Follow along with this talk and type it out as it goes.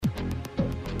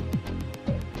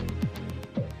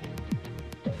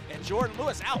and Jordan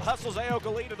Lewis out-hustles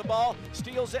Aoka to the ball,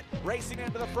 steals it, racing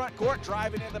into the front court,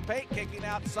 driving in the paint, kicking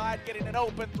outside, getting an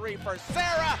open three for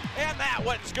Sarah, and that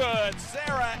one's good.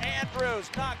 Sarah Andrews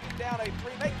knocking down a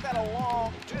three, make that a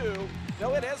long two.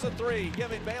 No, it is a three,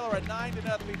 giving Baylor a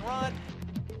 9-0 run.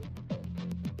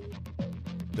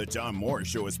 The John Morris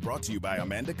Show is brought to you by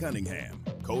Amanda Cunningham,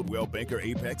 Coldwell Banker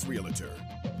Apex Realtor,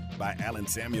 by Allen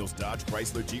Samuels Dodge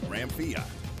Chrysler Jeep Ram Fiat,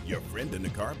 your friend in the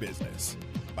car business,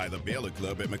 by the Baylor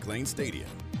Club at McLean Stadium,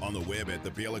 on the web at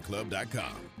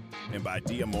thebaylorclub.com, and by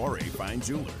D'Amore Fine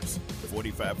Jewelers,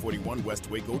 4541 West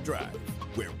Waco Drive,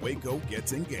 where Waco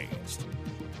gets engaged.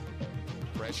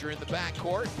 Pressure in the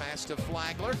backcourt, pass to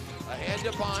Flagler, ahead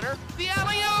to Bonner, the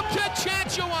alley-oop to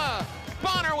Chachua!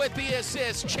 Bonner with the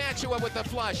assist, Chachua with the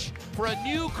flush for a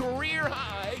new career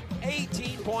high,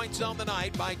 18 points on the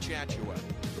night by Chachua.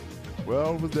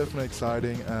 Well, it was definitely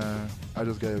exciting. I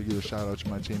just got to give a shout out to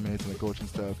my teammates and the coaching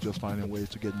staff, just finding ways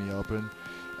to get me open,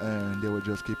 and they would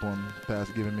just keep on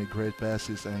giving me great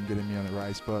passes and getting me on the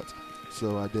right spot.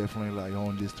 So I definitely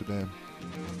owe this to them.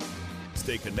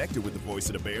 Stay connected with the Voice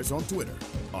of the Bears on Twitter,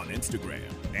 on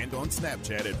Instagram, and on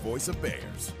Snapchat at Voice of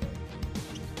Bears.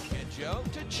 And Joe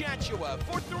to Chachua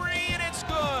for three, and it's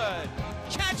good.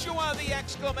 Chachua, the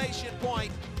exclamation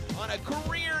point on a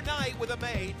career night with a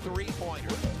made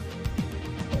three-pointer.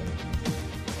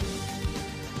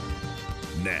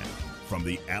 Now, from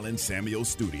the Allen Samuels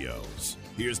Studios,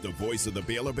 here's the voice of the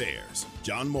Baylor Bears,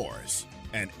 John Morris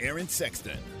and Aaron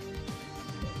Sexton.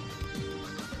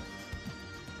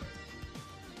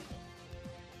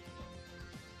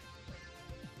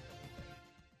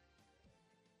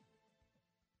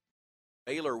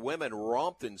 Baylor women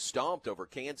romped and stomped over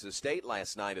Kansas State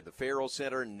last night at the Farrell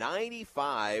Center,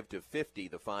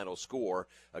 95-50 the final score.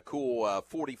 A cool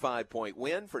 45-point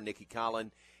win for Nikki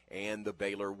Collin and the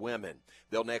Baylor women.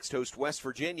 They'll next host West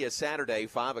Virginia Saturday,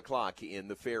 5 o'clock in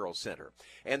the Farrell Center.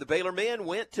 And the Baylor men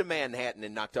went to Manhattan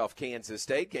and knocked off Kansas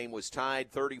State. Game was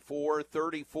tied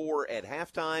 34-34 at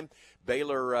halftime.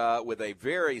 Baylor with a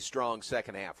very strong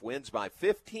second half. Wins by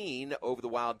 15 over the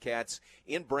Wildcats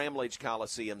in Bramlage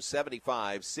Coliseum,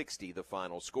 75-60 the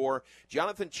final score.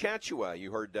 Jonathan Chachua,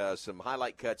 you heard some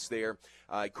highlight cuts there.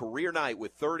 Career night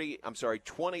with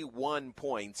 21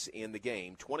 points in the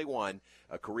game. 21,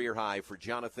 a career high for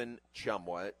Jonathan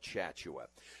Chachua.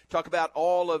 Talk about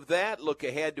all of that. Look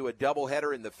ahead to a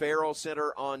doubleheader in the Farrell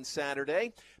Center on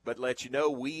Saturday. But let you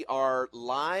know we are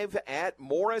live at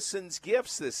Morrison's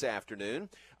Gifts this afternoon.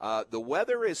 The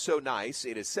weather is so nice.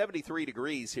 It is 73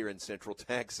 degrees here in Central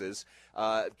Texas.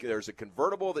 There's a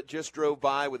convertible that just drove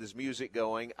by with his music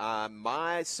going.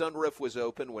 My sunroof was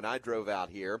open when I drove out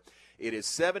here. It is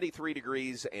 73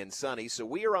 degrees and sunny, so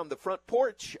we are on the front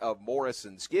porch of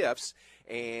Morrison's Gifts,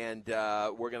 and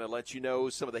we're going to let you know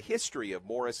some of the history of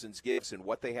Morrison's Gifts and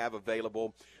what they have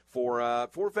available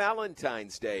for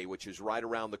Valentine's Day, which is right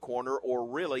around the corner, or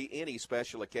really any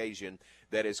special occasion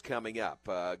that is coming up.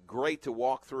 Great to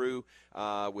walk through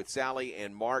with Sally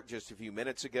and Mark just a few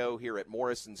minutes ago here at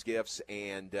Morrison's Gifts,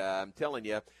 and I'm telling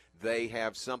you, they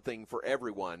have something for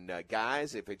everyone.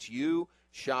 Guys, if it's you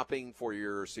shopping for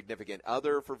your significant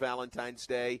other for Valentine's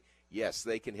Day, yes,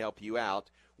 they can help you out.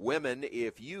 Women,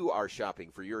 if you are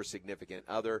shopping for your significant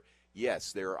other,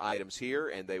 yes, there are items here,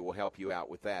 and they will help you out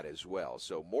with that as well.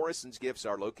 So Morrison's Gifts,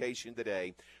 our location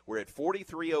today. We're at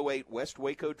 4308 West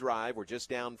Waco Drive. We're just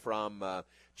down from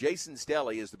Jason's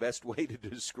Deli is the best way to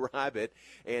describe it.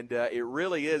 And it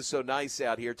really is so nice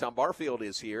out here. Tom Barfield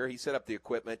is here. He set up the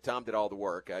equipment. Tom did all the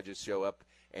work. I just show up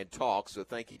and talk, so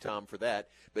thank you, Tom, for that.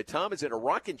 But Tom is in a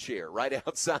rocking chair right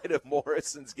outside of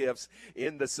Morrison's Gifts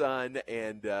in the sun,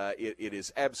 and it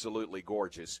is absolutely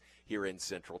gorgeous here in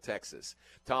Central Texas.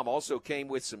 Tom also came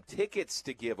with some tickets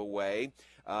to give away,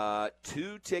 2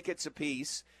 tickets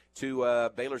apiece to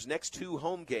Baylor's next 2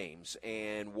 home games,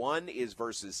 and one is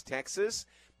versus Texas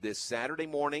this Saturday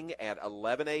morning at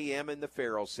 11 a.m. in the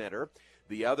Farrell Center.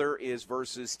 The other is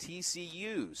versus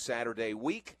TCU Saturday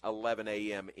week, 11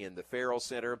 a.m. in the Farrell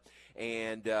Center.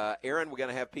 And, Aaron, we're going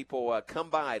to have people come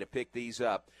by to pick these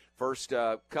up. First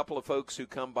couple of folks who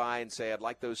come by and say, I'd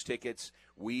like those tickets,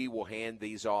 we will hand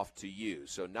these off to you.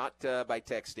 So not by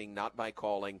texting, not by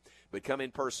calling, but come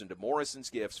in person to Morrison's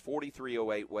Gifts,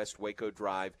 4308 West Waco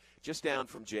Drive, just down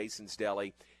from Jason's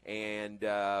Deli, and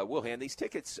we'll hand these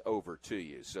tickets over to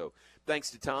you. So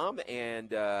thanks to Tom and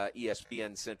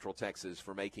ESPN Central Texas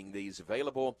for making these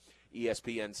available.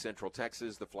 ESPN Central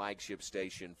Texas, the flagship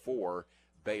station for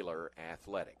Baylor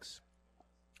Athletics.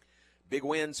 Big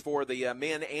wins for the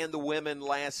men and the women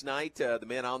last night. The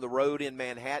men on the road in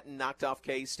Manhattan knocked off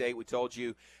K-State. We told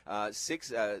you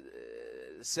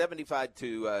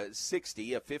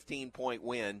 75-60, a 15-point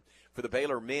win for the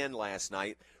Baylor men last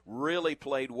night. Really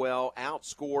played well,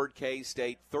 outscored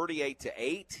K-State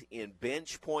 38-8 in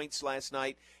bench points last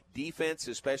night. Defense,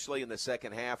 especially in the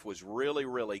second half, was really,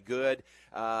 really good.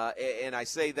 And I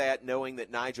say that knowing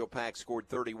that Nigel Pack scored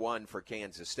 31 for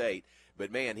Kansas State.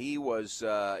 But, man, he was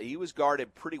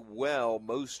guarded pretty well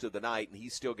most of the night, and he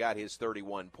still got his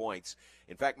 31 points.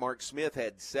 In fact, Mark Smith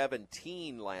had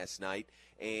 17 last night,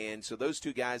 and so those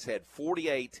two guys had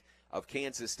 48 of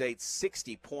Kansas State's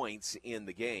 60 points in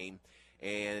the game.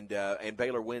 And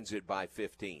Baylor wins it by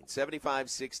 15.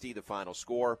 75-60 the final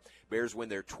score. Bears win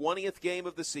their 20th game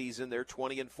of the season. They're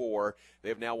 20-4. They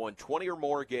have now won 20 or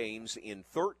more games in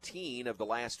 13 of the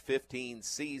last 15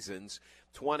 seasons.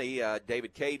 20,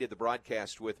 David Kay did the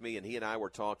broadcast with me, and he and I were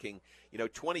talking,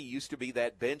 20 used to be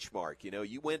that benchmark.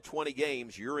 You win 20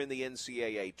 games, you're in the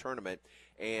NCAA tournament.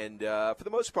 And for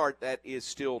the most part, that is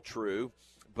still true.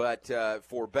 But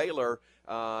for Baylor,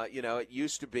 it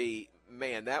used to be,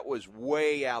 man, that was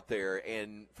way out there,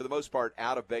 and for the most part,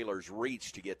 out of Baylor's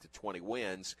reach to get to 20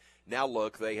 wins. Now,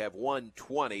 look, they have won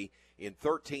 20 in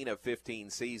 13 of 15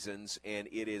 seasons, and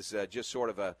it is just sort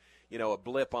of a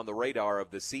blip on the radar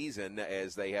of the season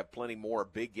as they have plenty more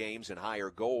big games and higher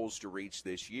goals to reach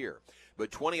this year.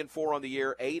 But 20-4 on the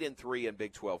year, 8-3 in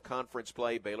Big 12 conference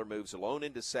play. Baylor moves alone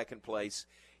into second place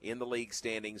in the league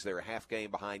standings. They're a half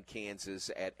game behind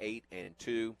Kansas at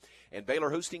 8-2. And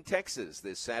Baylor hosting Texas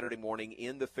this Saturday morning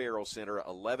in the Farrell Center,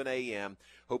 11 a.m.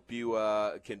 Hope you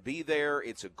can be there.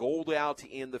 It's a gold out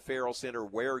in the Farrell Center.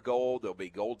 Wear gold. There'll be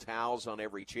gold towels on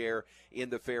every chair in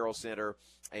the Farrell Center.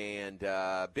 And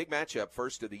big matchup,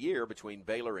 first of the year, between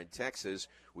Baylor and Texas.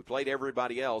 We played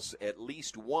everybody else at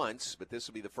least once, but this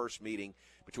will be the first meeting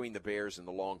between the Bears and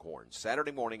the Longhorns.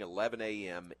 Saturday morning, 11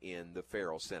 a.m. in the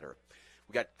Farrell Center.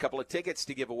 We got a couple of tickets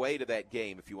to give away to that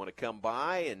game. If you want to come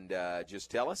by and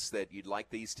just tell us that you'd like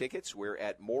these tickets, we're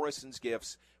at Morrison's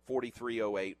Gifts,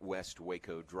 4308 West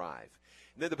Waco Drive.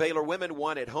 And then the Baylor women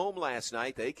won at home last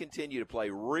night. They continue to play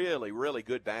really, really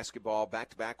good basketball.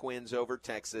 Back-to-back wins over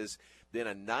Texas. Then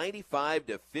a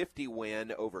 95-50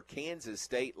 win over Kansas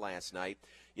State last night.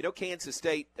 Kansas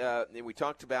State, and we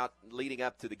talked about leading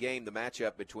up to the game, the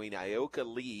matchup between Ioka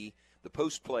Lee, the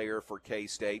post player for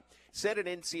K-State, set an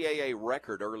NCAA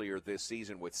record earlier this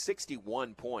season with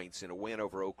 61 points in a win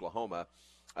over Oklahoma.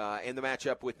 And the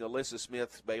matchup with Nalissa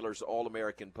Smith, Baylor's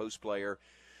All-American post player.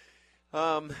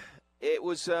 It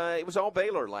was all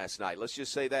Baylor last night. Let's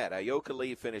just say that. Ioka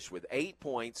Lee finished with 8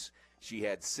 points. She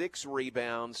had 6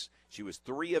 rebounds. She was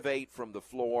 3 of 8 from the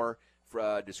floor.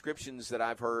 For descriptions that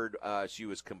I've heard, she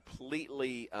was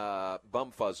completely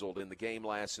bumfuzzled in the game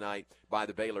last night by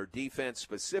the Baylor defense,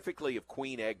 specifically of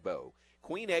Queen Egbo.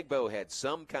 Queen Egbo had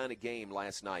some kind of game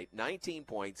last night, 19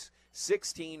 points,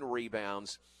 16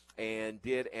 rebounds, and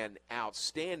did an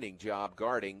outstanding job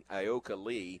guarding Ioka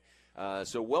Lee.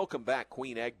 So welcome back,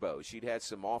 Queen Egbo. She'd had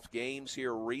some off games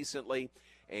here recently,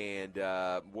 and,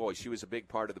 boy, she was a big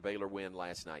part of the Baylor win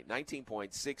last night. 19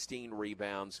 points, 16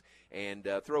 rebounds, and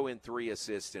throw in 3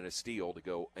 assists and a steal to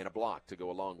go and a block to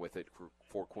go along with it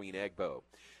for Queen Egbo.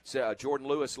 So Jordan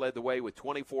Lewis led the way with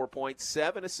 24 points,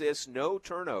 7 assists, no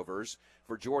turnovers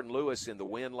for Jordan Lewis in the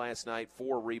win last night,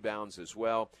 4 rebounds as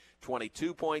well.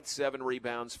 22 points, 7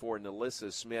 rebounds for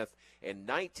Nalissa Smith, and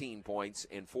 19 points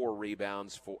and 4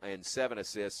 rebounds and 7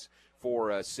 assists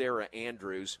for Sarah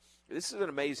Andrews. This is an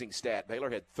amazing stat. Baylor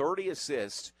had 30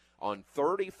 assists on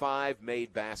 35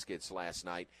 made baskets last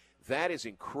night. That is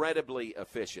incredibly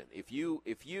efficient. If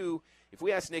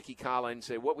we ask Nikki Collins,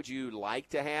 say, what would you like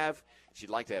to have? She'd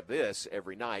like to have this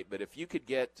every night. But if you could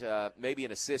get maybe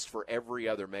an assist for every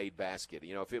other made basket,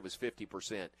 if it was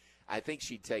 50%, I think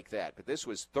she'd take that. But this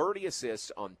was 30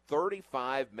 assists on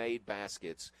 35 made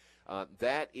baskets.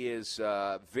 That is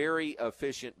very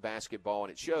efficient basketball,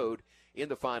 and it showed in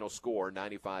the final score,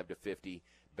 95-50,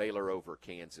 Baylor over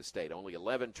Kansas State. Only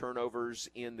 11 turnovers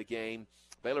in the game.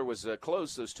 Baylor was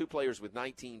close. Those 2 players with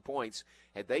 19 points,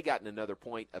 had they gotten another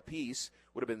point apiece,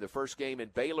 would have been the first game in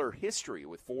Baylor history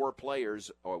with 4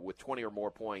 players or with 20 or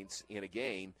more points in a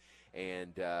game,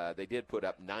 and they did put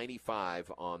up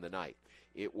 95 on the night.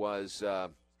 It was,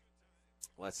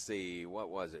 let's see, what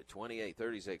was it, 28,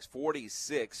 36,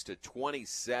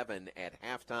 46-27 at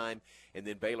halftime, and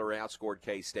then Baylor outscored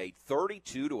K-State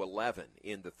 32-11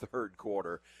 in the third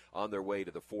quarter on their way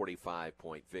to the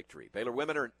 45-point victory. Baylor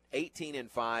women are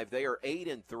 18-5. They are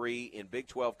 8-3 in Big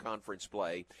 12 conference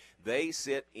play. They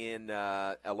sit in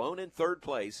alone in third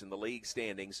place in the league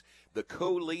standings. The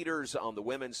co-leaders on the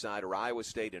women's side are Iowa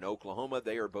State and Oklahoma.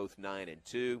 They are both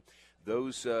 9-2.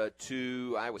 Those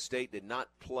 2, Iowa State did not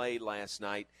play last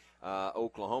night.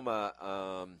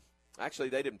 Oklahoma, actually,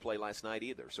 they didn't play last night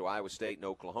either. So Iowa State and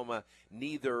Oklahoma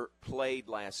neither played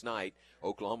last night.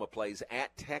 Oklahoma plays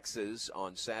at Texas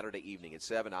on Saturday evening at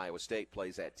 7. Iowa State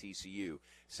plays at TCU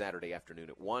Saturday afternoon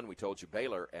at 1. We told you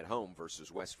Baylor at home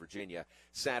versus West Virginia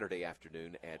Saturday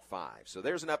afternoon at 5. So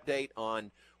there's an update on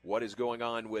what is going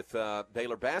on with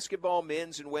Baylor basketball,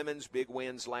 men's and women's. Big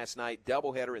wins last night.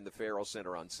 Doubleheader in the Farrell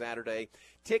Center on Saturday.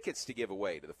 Tickets to give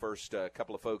away to the first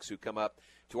couple of folks who come up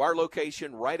to our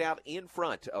location right out in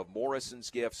front of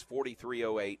Morrison's Gifts,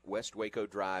 4308 West Waco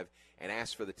Drive, and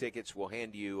ask for the tickets. We'll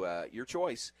hand you your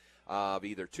choice of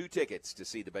either 2 tickets to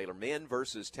see the Baylor men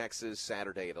versus Texas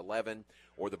Saturday at 11,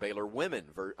 or the Baylor men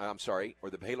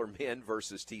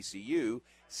versus TCU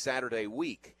Saturday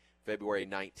week, February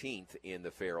 19th in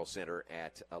the Farrell Center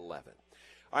at 11.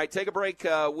 All right, take a break.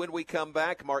 When we come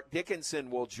back, Mark Dickinson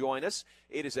will join us.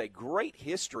 It is a great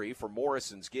history for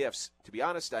Morrison's Gifts. To be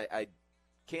honest, I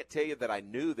can't tell you that I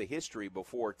knew the history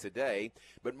before today,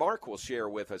 but Mark will share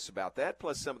with us about that,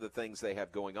 plus some of the things they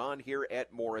have going on here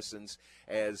at Morrison's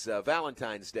as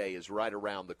Valentine's Day is right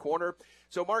around the corner.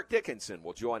 So Mark Dickinson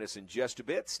will join us in just a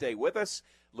bit. Stay with us.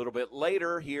 A little bit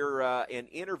later, hear an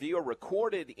interview, a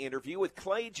recorded interview with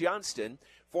Clay Johnston,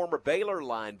 former Baylor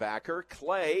linebacker.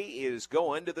 Clay is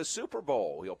going to the Super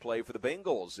Bowl. He'll play for the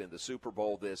Bengals in the Super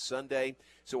Bowl this Sunday,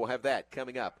 so we'll have that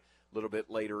coming up a little bit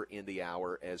later in the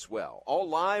hour as well. All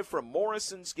live from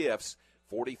Morrison's Gifts,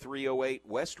 4308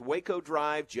 West Waco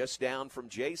Drive, just down from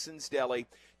Jason's Deli.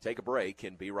 Take a break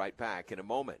and be right back in a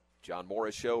moment. John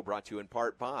Morris Show brought to you in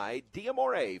part by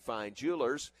D'Amore Fine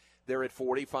Jewelers. They're at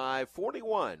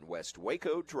 4541 West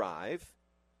Waco Drive.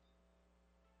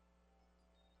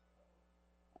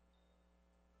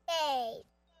 Hey.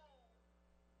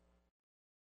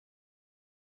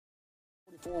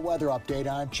 For weather update,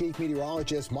 I'm Chief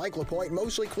Meteorologist Mike LaPointe.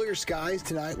 Mostly clear skies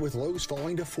tonight with lows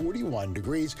falling to 41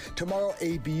 degrees. Tomorrow,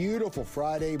 a beautiful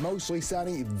Friday, mostly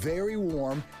sunny, very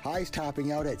warm. Highs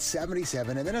topping out at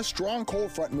 77. And then a strong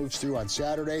cold front moves through on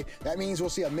Saturday. That means we'll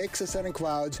see a mix of sun and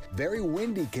clouds, very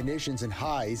windy conditions, and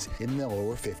highs in the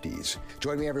lower 50s.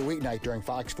 Join me every weeknight during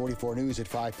Fox 44 News at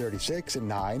 5:36 and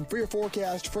 9 for your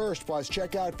forecast first. Plus,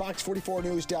 check out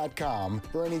fox44news.com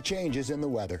for any changes in the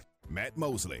weather. Matt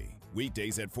Mosley,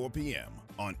 weekdays at 4 p.m.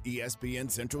 on ESPN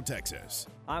Central Texas.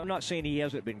 I'm not saying he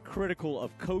hasn't been critical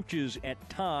of coaches at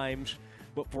times,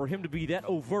 but for him to be that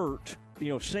overt,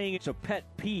 saying it's a pet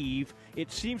peeve,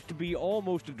 it seems to be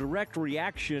almost a direct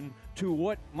reaction to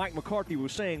what Mike McCarthy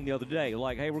was saying the other day.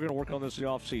 Like, hey, we're going to work on this in the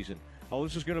offseason. Oh,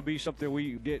 this is going to be something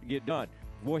we get done.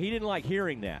 Well, he didn't like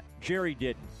hearing that. Jerry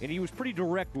didn't, and he was pretty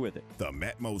direct with it. The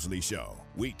Matt Mosley Show,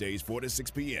 weekdays 4 to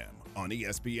 6 p.m. on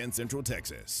ESPN Central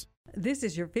Texas. This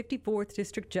is your 54th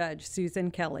District Judge,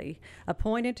 Susan Kelly.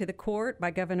 Appointed to the court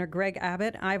by Governor Greg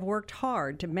Abbott, I've worked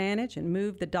hard to manage and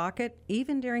move the docket,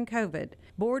 even during COVID.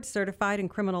 Board certified in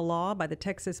criminal law by the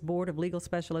Texas Board of Legal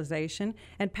Specialization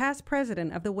and past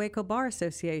president of the Waco Bar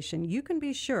Association, you can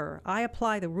be sure I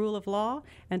apply the rule of law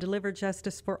and deliver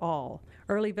justice for all.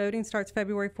 Early voting starts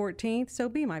February 14th, so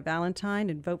be my Valentine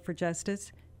and vote for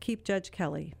justice. Keep Judge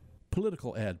Kelly.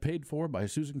 Political ad paid for by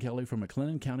Susan Kelly from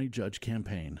McLennan County Judge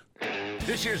Campaign.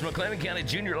 This year's McLennan County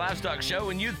Junior Livestock Show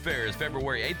and Youth Fair is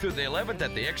February 8th through the 11th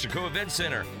at the Extraco Event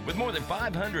Center, with more than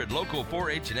 500 local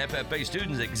 4-H and FFA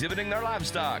students exhibiting their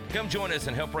livestock. Come join us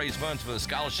and help raise funds for the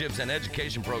scholarships and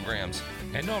education programs.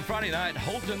 And on Friday night,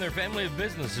 Holt and their family of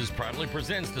businesses proudly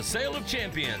presents the Sale of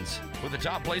Champions, with the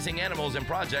top placing animals and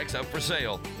projects up for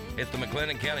sale. It's the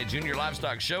McLennan County Junior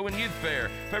Livestock Show and Youth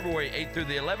Fair, February 8th through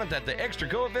the 11th at the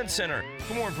Extraco Event Center.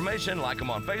 For more information, like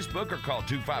them on Facebook or call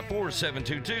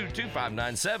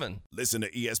 254-722-2597. Listen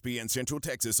to ESPN Central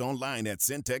Texas online at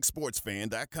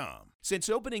centexsportsfan.com. Since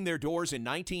opening their doors in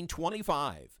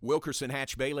 1925, Wilkerson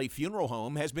Hatch Bailey Funeral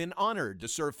Home has been honored to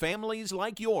serve families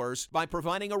like yours by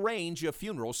providing a range of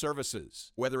funeral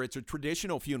services. Whether it's a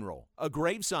traditional funeral, a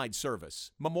graveside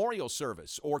service, memorial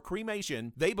service, or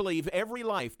cremation, they believe every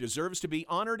life deserves to be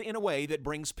honored in a way that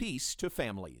brings peace to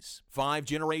families. 5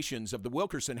 generations of the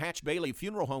Wilkerson Hatch Bailey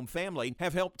Funeral Home family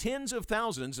have helped tens of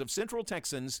thousands of Central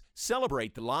Texans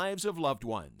celebrate the lives of loved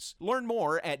ones. Learn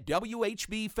more at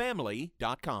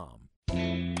WHBfamily.com.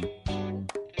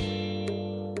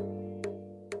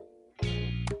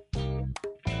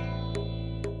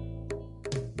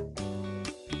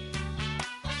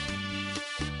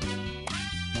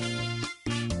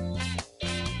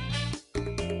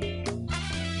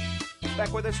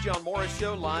 Back with us, John Morris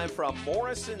Show, live from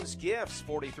Morrison's Gifts,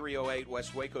 4308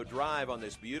 West Waco Drive on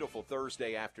this beautiful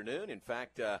Thursday afternoon. In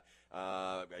fact,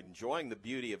 enjoying the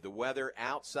beauty of the weather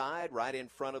outside right in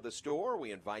front of the store.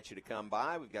 We invite you to come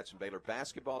by. We've got some Baylor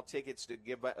basketball tickets to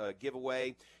give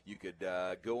away. You could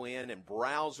go in and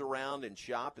browse around and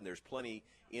shop, and there's plenty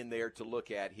in there to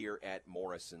look at here at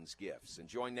Morrison's Gifts. And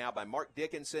joined now by Mark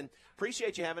Dickinson.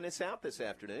 Appreciate you having us out this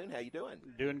afternoon. How you doing?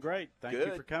 Doing great. Thank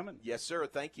you for coming. Yes, sir.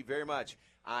 Thank you very much.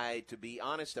 To be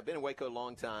honest, I've been in Waco a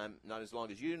long time, not as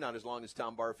long as you, not as long as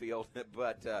Tom Barfield,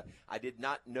 but I did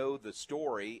not know the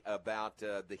story about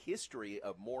the history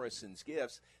of Morrison's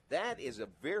Gifts. That is a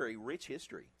very rich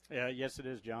history. Yes, it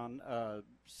is, John.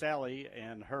 Sally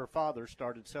and her father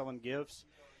started selling gifts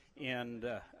in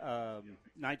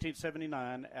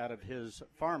 1979 out of his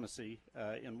pharmacy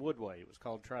in Woodway. It was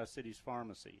called Tri-Cities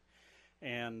Pharmacy.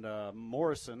 And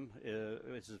Morrison,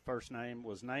 is his first name,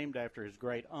 was named after his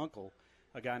great uncle,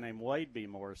 a guy named Wade B.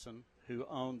 Morrison, who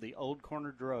owned the Old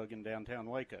Corner Drug in downtown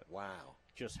Waco. Wow.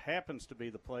 Just happens to be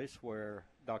the place where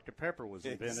Dr. Pepper was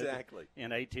invented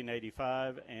in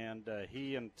 1885, and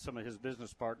he and some of his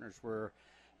business partners were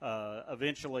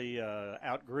eventually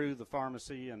outgrew the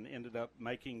pharmacy and ended up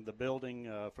making the building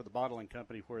for the bottling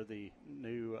company where the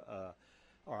new,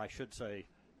 or I should say,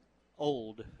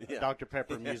 old Dr.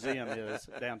 Pepper Museum is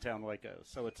downtown Waco.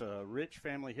 So it's a rich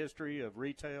family history of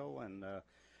retail, and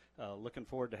looking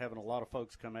forward to having a lot of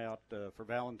folks come out for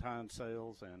Valentine's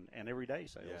sales and everyday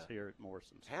sales here at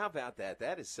Morrison's. How about that?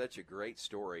 That is such a great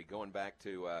story, going back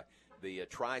to the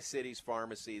Tri-Cities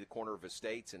Pharmacy, the corner of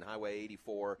Estates and Highway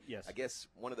 84. Yes. I guess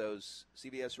one of those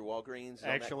CVS or Walgreens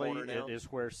Actually, on that corner now? it is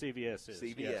where CVS is.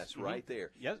 CVS, right there.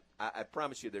 Yes. I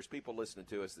promise you there's people listening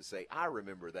to us that say, I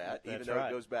remember that, even though it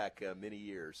goes back many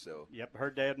years. So. Yep, her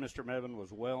dad, Mr. Mevin,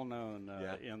 was well known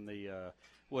in the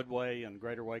Woodway and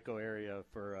Greater Waco area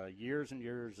for years and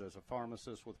years as a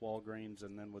pharmacist with Walgreens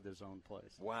and then with his own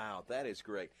place. Wow, that is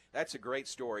great. That's a great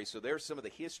story. So there's some of the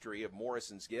history of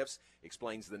Morrison's Gifts,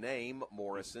 explains the name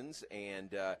Morrison's.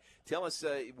 And tell us,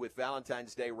 with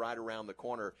Valentine's Day right around the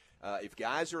corner, if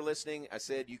guys are listening, I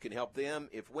said you can help them.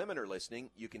 If women are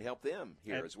listening, you can help them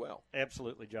here as well.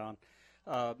 Absolutely, John.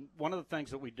 One of the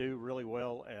things that we do really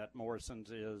well at Morrison's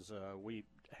is we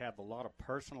have a lot of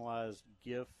personalized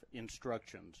gift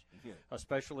instructions,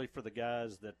 especially for the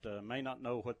guys that may not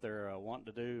know what they're wanting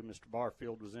to do. Mr.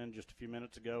 Barfield was in just a few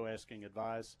minutes ago asking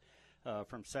advice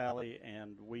from Sally,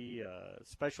 and we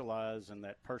specialize in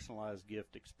that personalized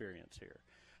gift experience here.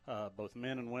 Both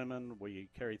men and women, we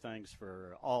carry things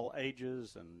for all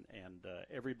ages and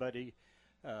everybody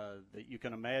that you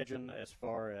can imagine as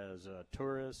far as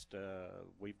tourists.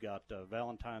 We've got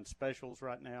Valentine's specials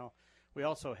right now. We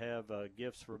also have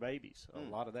gifts for babies. A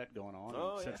lot of that going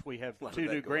on. Since we have two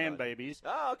new grandbabies,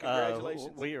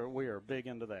 congratulations. We are big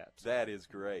into that. So. That is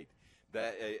great.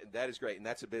 That is great, and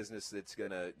that's a business that's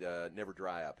going to never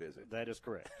dry up, is it? That is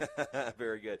correct.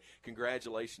 Very good.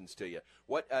 Congratulations to you.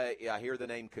 What I hear the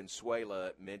name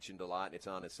Consuela mentioned a lot, and it's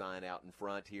on a sign out in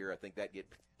front here. I think that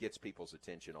gets people's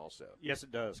attention also. Yes,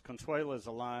 it does. Consuela is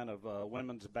a line of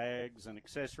women's bags and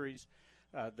accessories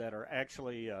that are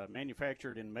actually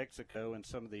manufactured in Mexico in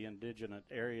some of the indigenous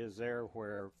areas there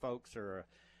where folks are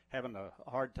having a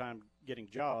hard time getting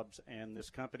jobs, and this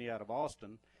company out of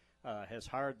Austin has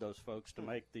hired those folks to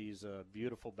make these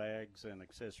beautiful bags and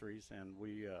accessories, and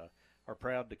we are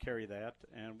proud to carry that.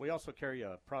 And we also carry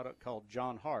a product called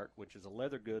John Hart, which is a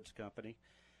leather goods company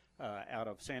out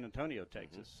of San Antonio,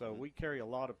 Texas. So we carry a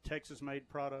lot of Texas-made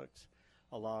products,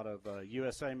 a lot of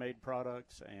USA-made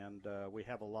products, and we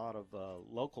have a lot of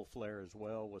local flair as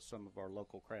well with some of our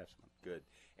local craftsmen. Good.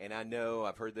 And I know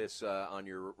I've heard this on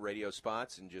your radio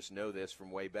spots and just know this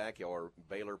from way back. Y'all are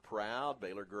Baylor proud,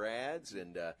 Baylor grads,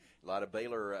 and a lot of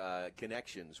Baylor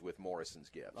connections with Morrison's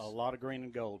Gifts. A lot of green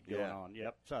and gold going on,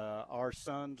 yep. Our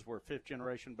sons were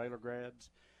fifth-generation Baylor grads.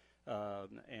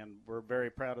 And we're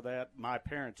very proud of that. My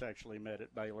parents actually met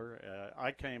at Baylor.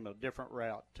 I came a different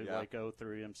route to Waco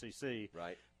through MCC.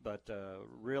 Right. But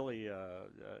really,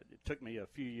 it took me a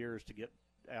few years to get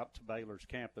out to Baylor's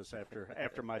campus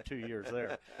after my 2 years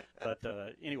there. But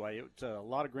anyway, it's a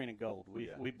lot of green and gold.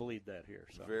 We bleed that here.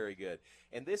 So. Very good.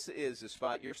 And this is a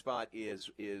spot. Your spot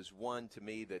is one to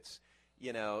me that's,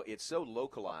 you know, it's so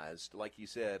localized. Like you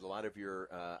said, a lot of your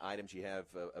items you have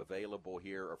available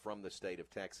here are from the state of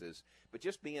Texas. But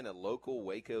just being a local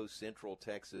Waco Central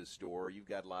Texas store, you've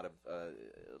got a lot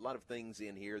of things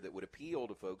in here that would appeal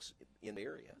to folks in the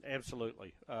area.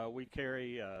 Absolutely. We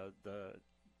carry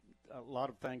a lot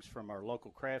of things from our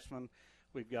local craftsmen.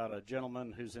 We've got a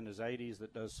gentleman who's in his 80s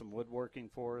that does some woodworking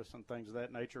for us and things of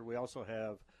that nature. We also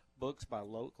have books by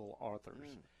local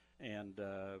authors. and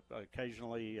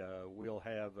occasionally we'll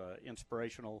have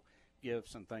inspirational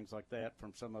gifts and things like that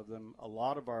from some of them. A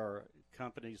lot of our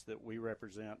companies that we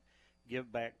represent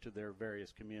give back to their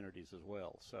various communities as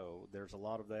well. So there's a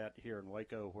lot of that here in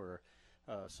Waco where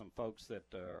some folks that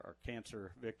are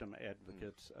cancer victim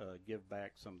advocates give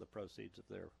back some of the proceeds of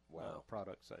their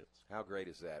product sales. How great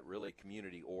is that? Really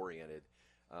community-oriented,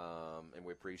 and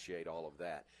we appreciate all of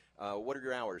that. What are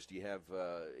your hours? Do you have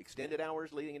extended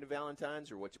hours leading into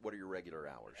Valentine's, or what are your regular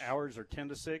hours? Hours are 10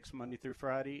 to 6 Monday through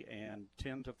Friday and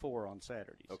 10 to 4 on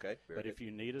Saturdays. Okay. But if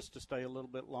you need us to stay a little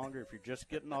bit longer, if you're just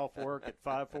getting off work at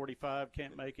 5:45,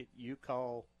 can't make it, you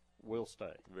call. We'll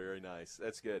stay. Very nice.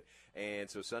 That's good. And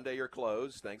so Sunday you're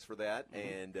closed. Thanks for that.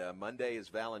 Mm-hmm. And Monday is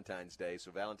Valentine's Day, so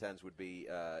Valentine's would be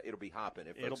it'll be hopping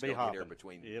if folks don't get here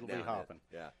between. It'll be hopping.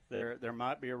 Yeah. There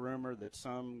might be a rumor that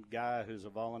some guy who's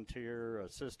a volunteer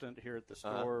assistant here at the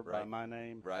store by my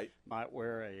name might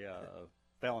wear a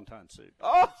Valentine's suit.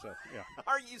 Oh, so, yeah.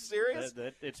 Are you serious?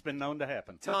 It's been known to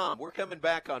happen. Tom, we're coming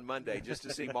back on Monday just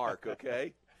to see Mark.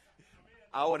 Okay.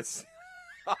 I want to see.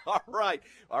 All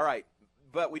right.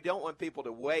 But we don't want people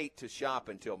to wait to shop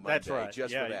until Monday. That's right.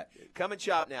 Just for that. Come and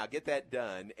shop now. Get that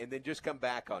done, and then just come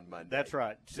back on Monday. That's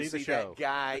right. See the show. That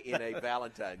guy in a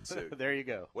Valentine's suit. There you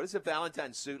go. What does a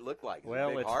Valentine's suit look like?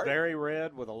 Well, it's very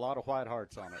red with a lot of white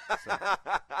hearts on it. So.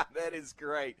 That is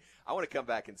great. I want to come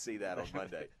back and see that on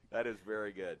Monday. That is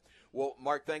very good. Well,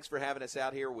 Mark, thanks for having us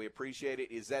out here. We appreciate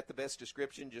it. Is that the best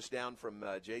description, just down from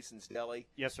Jason's Deli?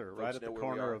 Yes, sir. Right at the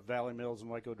corner of Valley Mills and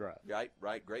Waco Drive. Right.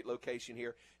 Great location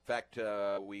here. In fact,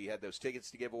 we had those tickets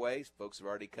to give away. Folks have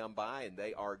already come by, and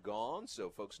they are gone, so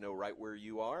folks know right where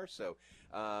you are. So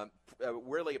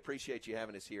really appreciate you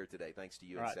having us here today. Thanks to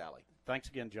you and Sally. Thanks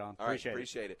again, John.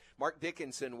 Appreciate it. Mark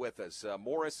Dickinson with us.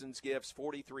 Morrison's Gifts,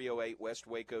 4308 West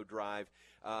Waco Drive.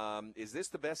 Is this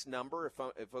the best number if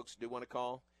folks do want to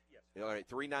call? Yes. All right,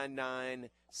 399-6509,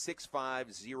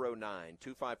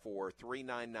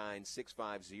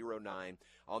 254-399-6509.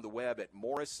 On the web at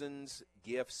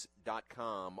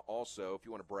morrisonsgifts.com. Also, if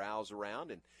you want to browse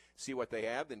around and see what they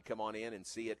have, then come on in and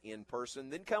see it in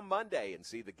person. Then come Monday and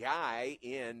see the guy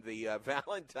in the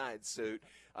Valentine's suit.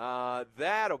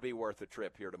 That'll be worth a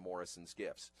trip here to Morrison's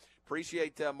Gifts.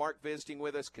 Appreciate Mark visiting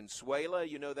with us. Consuela,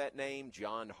 you know that name.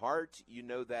 John Hart, you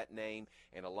know that name.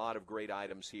 And a lot of great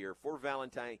items here for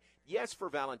Valentine. Yes, for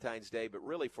Valentine's Day, but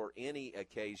really for any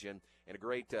occasion. And a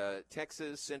great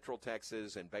Central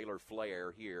Texas, and Baylor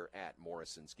flair here at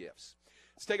Morrison's Gifts.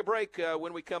 Let's take a break.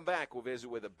 When we come back, we'll visit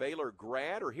with a Baylor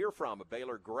grad, or hear from a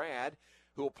Baylor grad,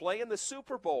 who will play in the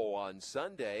Super Bowl on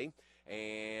Sunday.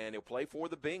 And he'll play for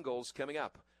the Bengals coming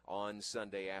up on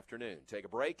Sunday afternoon. Take a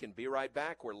break and be right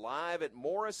back. We're live at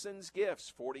Morrison's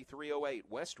Gifts, 4308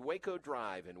 West Waco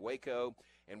Drive in Waco.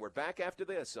 And we're back after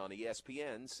this on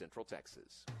ESPN Central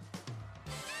Texas.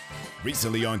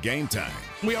 Recently on Game Time.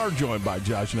 We are joined by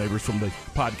Josh Neighbors from the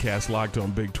podcast Locked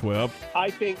on Big 12. I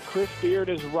think Chris Beard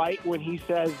is right when he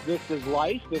says this is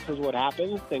life, this is what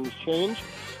happens, things change.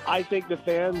 I think the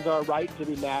fans are right to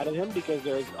be mad at him because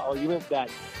there's arguments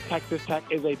that Texas Tech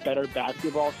is a better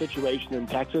basketball situation than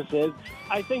Texas is.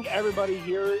 I think everybody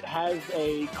here has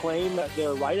a claim that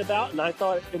they're right about, and I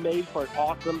thought it made for an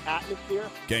awesome atmosphere.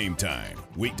 Game Time,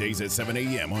 weekdays at 7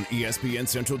 a.m. on ESPN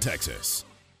Central Texas.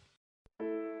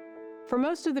 For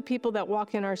most of the people that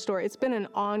walk in our store, it's been an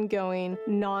ongoing,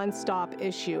 nonstop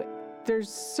issue. They're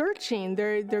searching,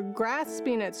 they're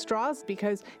grasping at straws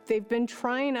because they've been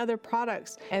trying other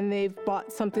products and they've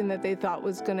bought something that they thought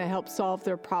was going to help solve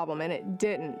their problem, and it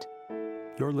didn't.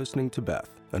 You're listening to Beth,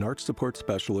 an arch support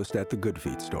specialist at the Good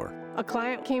Feet store. A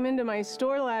client came into my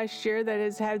store last year that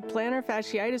has had plantar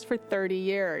fasciitis for 30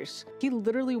 years. He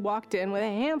literally walked in with a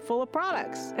handful of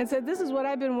products and said, "This is what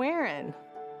I've been wearing."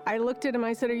 I looked at him,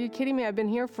 I said, "Are you kidding me? I've been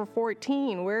here for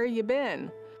 14. Where have you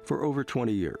been?" For over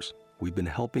 20 years, we've been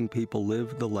helping people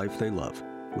live the life they love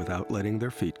without letting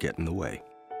their feet get in the way.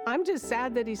 I'm just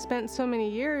sad that he spent so many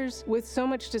years with so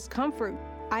much discomfort.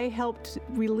 I helped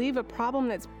relieve a problem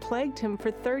that's plagued him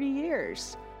for 30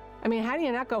 years. I mean, how do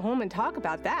you not go home and talk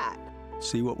about that?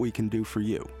 See what we can do for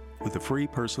you with a free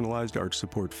personalized arch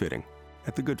support fitting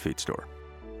at the Good Feet store.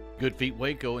 Good Feet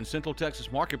Waco in Central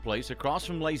Texas Marketplace across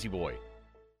from Lazy Boy.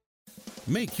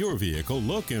 Make your vehicle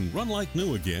look and run like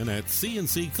new again at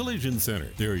C&C Collision Center.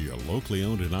 They're your locally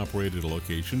owned and operated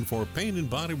location for paint and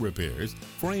body repairs,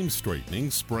 frame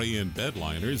straightening, spray and bed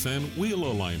liners, and wheel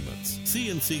alignments.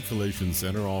 C&C Collision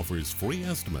Center offers free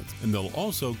estimates, and they'll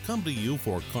also come to you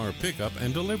for car pickup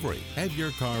and delivery. Have your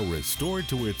car restored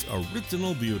to its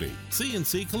original beauty.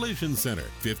 C&C Collision Center,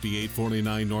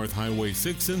 5849 North Highway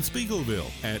 6 in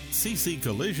Spiegelville, at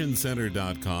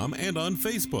cccollisioncenter.com and on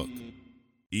Facebook.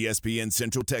 ESPN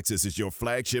Central Texas is your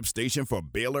flagship station for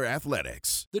Baylor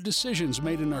Athletics. The decisions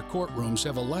made in our courtrooms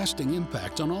have a lasting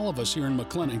impact on all of us here in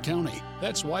McLennan County.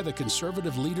 That's why the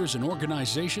conservative leaders and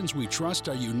organizations we trust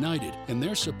are united in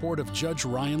their support of Judge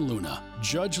Ryan Luna.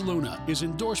 Judge Luna is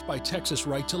endorsed by Texas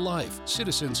Right to Life,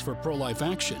 Citizens for Pro-Life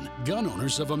Action, Gun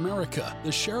Owners of America,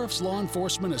 the Sheriff's Law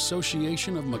Enforcement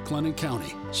Association of McLennan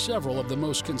County, several of the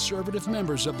most conservative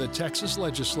members of the Texas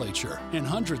legislature, and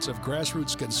hundreds of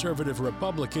grassroots conservative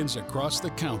Republicans across the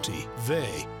county.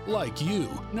 They, like you,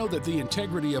 know that the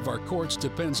integrity of our courts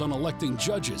depends on electing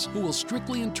judges who will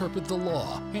strictly interpret the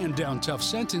law, hand down tough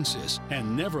sentences,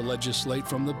 and never legislate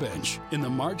from the bench. In the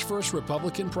March 1st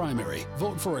Republican primary,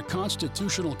 vote for a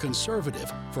constitutional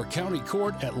conservative for county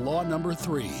court at law number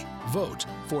 3. Vote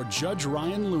for Judge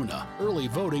Ryan Luna. Early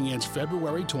voting ends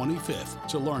February 25th.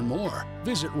 To learn more,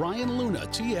 visit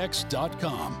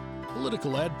RyanLunaTX.com.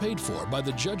 Political ad paid for by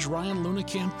the Judge Ryan Luna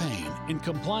campaign in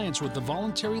compliance with the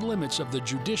voluntary limits of the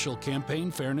Judicial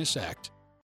Campaign Fairness Act.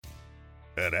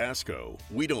 At ASCO,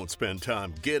 we don't spend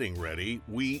time getting ready,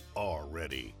 we are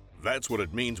ready. That's what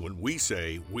it means when we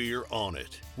say we're on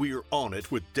it. We're on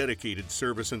it with dedicated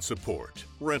service and support,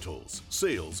 rentals,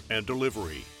 sales, and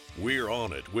delivery. We're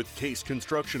on it with Case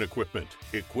Construction Equipment.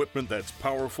 Equipment that's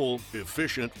powerful,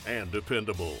 efficient, and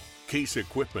dependable. Case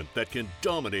equipment that can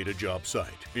dominate a job site,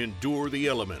 endure the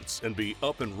elements, and be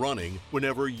up and running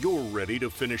whenever you're ready to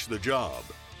finish the job.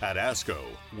 At ASCO,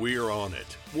 we're on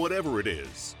it, whatever it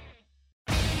is.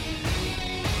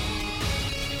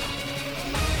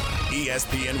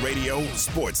 ESPN Radio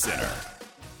Sports Center.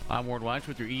 I'm Ward Weiss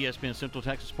with your ESPN Central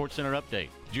Texas Sports Center update.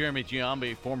 Jeremy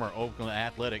Giambi, former Oakland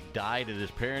Athletic, died at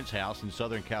his parents' house in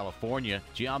Southern California.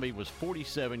 Giambi was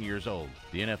 47 years old.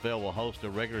 The NFL will host a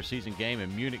regular season game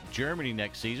in Munich, Germany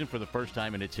next season for the first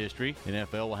time in its history. The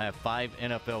NFL will have 5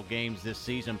 NFL games this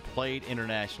season played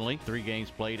internationally. 3 games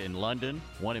played in London,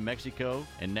 1 in Mexico,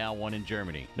 and now 1 in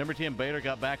Germany. Number 10 Baylor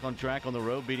got back on track on the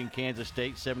road, beating Kansas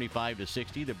State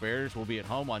 75-60. The Bears will be at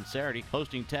home on Saturday,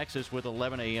 hosting Texas with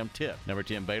 11 a.m. tip. Number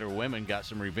 10 Baylor women got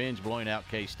some revenge, blowing out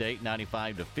K-State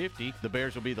 95-50. The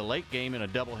Bears will be the late game in a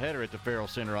doubleheader at the Farrell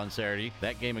Center on Saturday.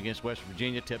 That game against West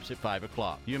Virginia tips at 5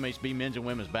 o'clock. UMHB men's and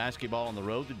women's basketball on the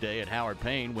road today at Howard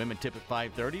Payne. Women tip at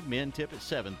 5:30, men tip at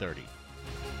 7:30.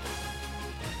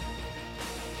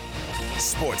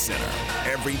 Sports Center,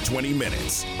 every 20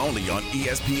 minutes, only on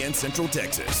ESPN Central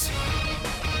Texas.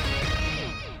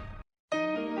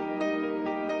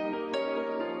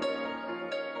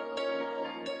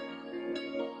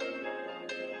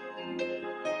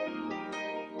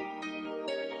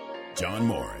 John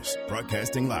Morris,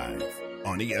 broadcasting live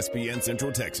on ESPN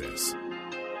Central Texas.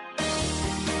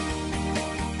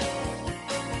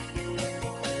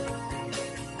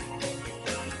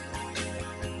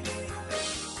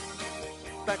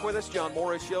 Back with us, John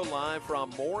Morris Show, live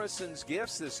from Morrison's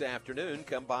Gifts this afternoon.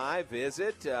 Come by,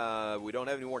 visit. We don't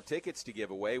have any more tickets to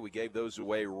give away. We gave those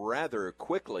away rather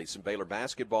quickly. Some Baylor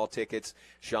basketball tickets.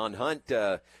 Sean Hunt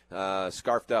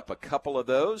scarfed up a couple of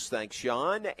those. Thanks,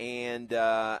 Sean. And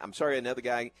I'm sorry, another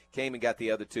guy came and got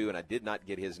the other 2, and I did not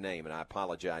get his name, and I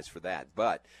apologize for that.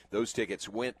 But those tickets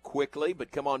went quickly.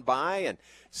 But come on by and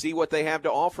see what they have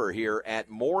to offer here at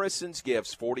Morrison's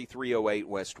Gifts, 4308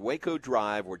 West Waco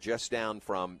Drive. We're just down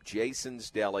from Jason's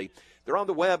Deli. They're on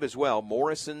the web as well,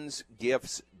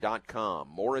 morrisonsgifts.com,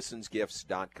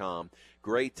 morrisonsgifts.com.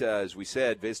 Great, as we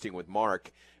said, visiting with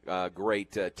Mark,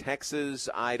 great Texas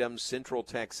items, Central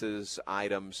Texas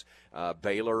items,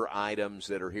 Baylor items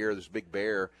that are here. There's a big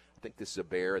bear. I think this is a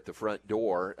bear at the front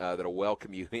door that'll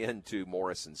welcome you into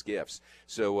Morrison's Gifts.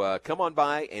 So come on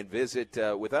by and visit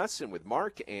with us and with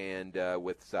Mark and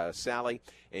with Sally,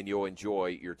 and you'll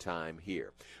enjoy your time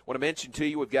here. I want to mention to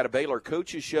you, we've got a Baylor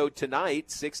Coaches Show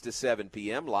tonight, 6 to 7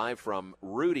 p.m., live from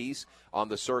Rudy's on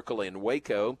the Circle in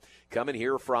Waco. Coming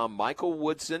here from Michael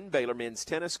Woodson, Baylor men's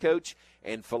tennis coach,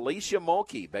 and Felicia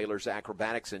Mulkey, Baylor's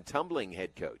acrobatics and tumbling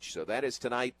head coach. So that is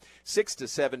tonight, 6 to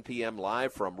 7 p.m.,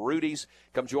 live from Rudy's.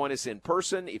 Come join us in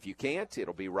person. If you can't,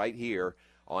 it'll be right here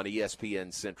on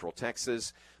ESPN Central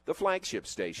Texas, the flagship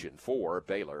station for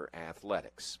Baylor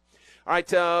Athletics. All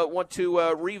right, want to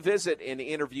revisit an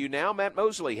interview now Matt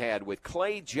Mosley had with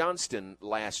Clay Johnston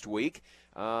last week.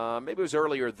 Maybe it was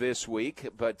earlier this week,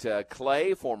 but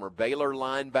Clay, former Baylor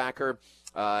linebacker,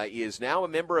 is now a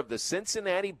member of the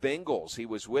Cincinnati Bengals. He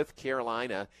was with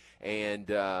Carolina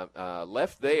and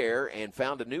left there and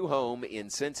found a new home in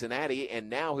Cincinnati,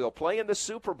 and now he'll play in the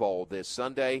Super Bowl this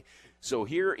Sunday. So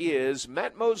here is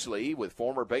Matt Mosley with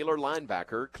former Baylor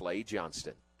linebacker Clay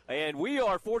Johnston. And we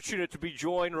are fortunate to be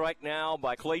joined right now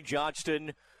by Clay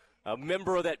Johnston, a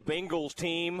member of that Bengals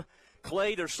team.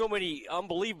 Clay, there's so many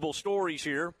unbelievable stories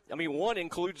here. I mean, one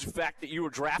includes the fact that you were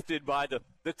drafted by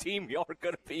the team y'all are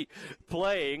going to be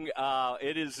playing.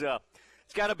 It's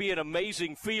got to be an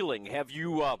amazing feeling. Have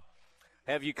you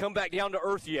come back down to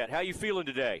earth yet? How you feeling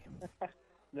today?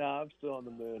 No, I'm still on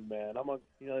the moon, man. I'm on,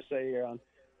 let's say you're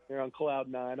on cloud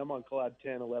 9. I'm on cloud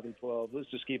 10, 11, 12. Let's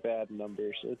just keep adding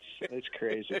numbers. It's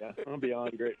crazy. I'm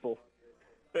beyond grateful.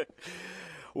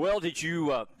 Well, did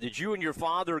you and your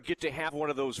father get to have one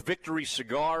of those victory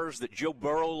cigars that Joe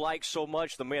Burrow likes so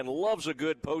much? The man loves a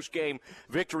good post-game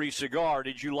victory cigar.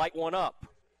 Did you light one up?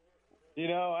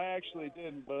 I actually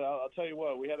didn't, but I'll tell you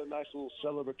what. We had a nice little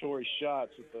celebratory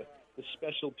shots with the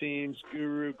special teams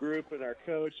guru group and our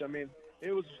coach. I mean,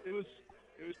 it was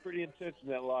pretty intense in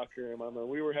that locker room. I mean,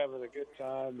 we were having a good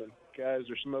time, and guys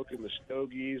were smoking the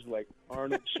stogies like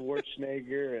Arnold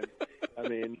Schwarzenegger, and I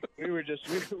mean, we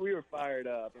were fired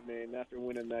up. I mean, after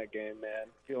winning that game, man,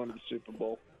 going to the Super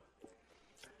Bowl.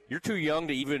 You're too young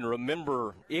to even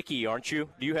remember Ickey, aren't you?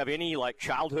 Do you have any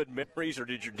childhood memories, or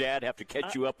did your dad have to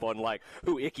catch you up on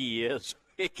who Ickey is?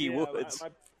 Ickey Woods.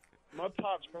 My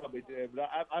pops probably did, but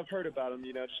I've heard about him.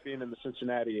 Just being in the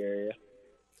Cincinnati area.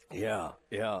 Yeah.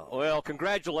 Well,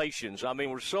 congratulations. I mean,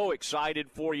 we're so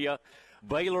excited for you.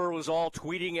 Baylor was all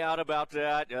tweeting out about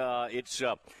that. It's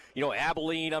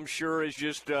Abilene, I'm sure, is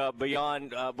just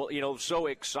beyond, so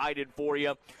excited for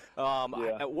you.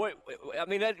 What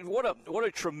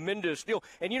a tremendous deal.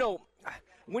 And,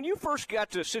 when you first got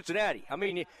to Cincinnati, I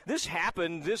mean, this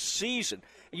happened this season.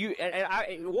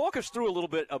 Walk us through a little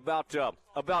bit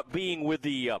about being with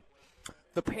the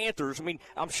Panthers. I mean,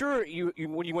 I'm sure you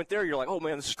when you went there, you're like, oh,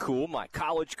 man, this is cool. My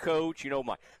college coach,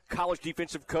 my college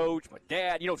defensive coach, my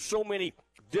dad, so many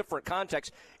different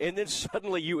contexts. And then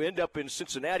suddenly you end up in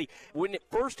Cincinnati. When it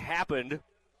first happened,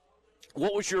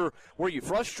 were you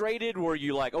frustrated? Were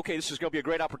you like, okay, this is going to be a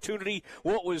great opportunity?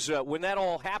 What was, when that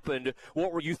all happened,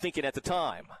 what were you thinking at the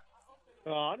time?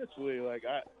 Honestly,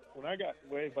 when I got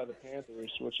waived by the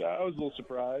Panthers, which I was a little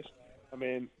surprised.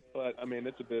 But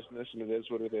it's a business, and it is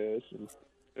what it is. And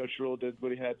Coach Rule did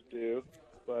what he had to do.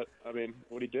 But,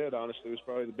 what he did, honestly, was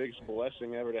probably the biggest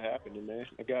blessing ever to happen to me.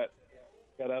 I got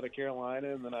out of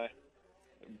Carolina, and then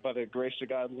by the grace of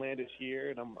God, landed here,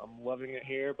 and I'm loving it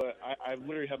here. But I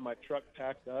literally had my truck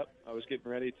packed up. I was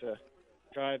getting ready to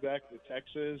drive back to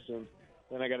Texas, and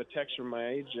then I got a text from my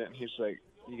agent. And he's like,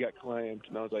 you got claimed.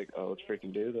 And I was like, oh, let's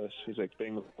freaking do this. He's like,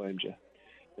 Bingham claimed you.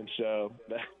 And so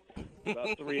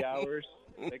about 3 hours,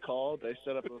 they called. They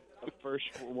set up a first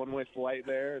one-way flight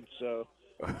there. And so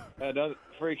I had to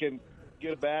freaking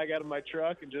get a bag out of my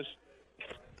truck and just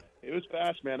 – it was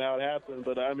fast, man, how it happened.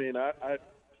 But, I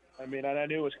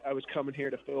knew I was coming here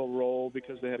to fill a role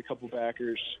because they had a couple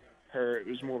backers hurt.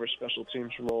 It was more of a special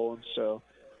teams role. And so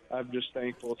I'm just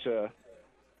thankful to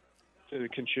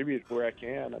contribute where I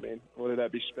can. Whether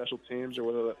that be special teams or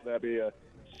whether that be a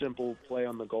simple play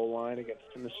on the goal line against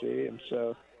Tennessee. And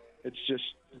so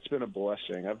it's been a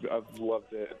blessing. I've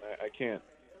loved it. And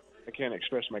I can't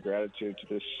express my gratitude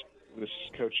to this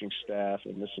coaching staff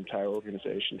and this entire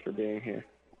organization for being here.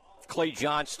 Clay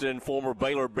Johnston, former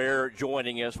Baylor Bear,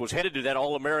 joining us, was headed to that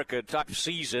All-America type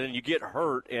season, and you get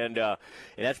hurt, and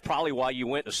that's probably why you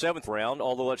went to 7th round,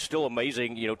 although it's still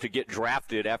amazing, to get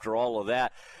drafted after all of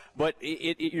that. But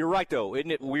you're right, though.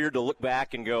 Isn't it weird to look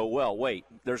back and go, well, wait,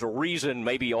 there's a reason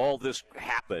maybe all this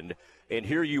happened, and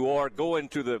here you are going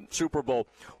to the Super Bowl.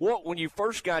 When you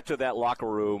first got to that locker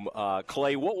room,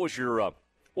 Clay, what was your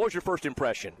first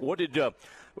impression? What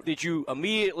did you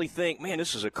immediately think, man,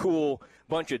 this is a cool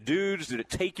bunch of dudes? Did it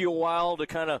take you a while to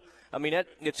kind of –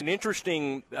 it's an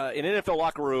interesting an NFL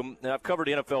locker room, and I've covered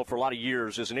NFL for a lot of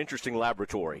years, is an interesting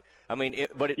laboratory.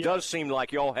 But it does seem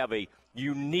like y'all have a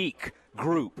unique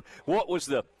group. Who was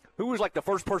the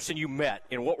first person you met,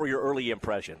 and what were your early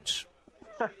impressions?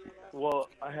 Well,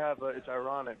 it's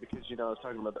ironic because, I was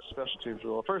talking about the special teams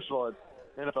rule. First of all,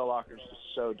 NFL locker is just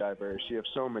so diverse. You have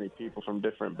so many people from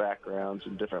different backgrounds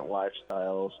and different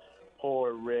lifestyles,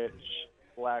 poor, rich,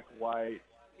 black, white.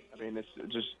 It's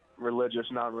just religious,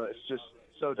 non-religious. It's just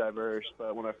so diverse.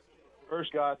 But when I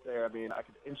first got there, I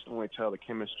could instantly tell the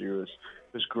chemistry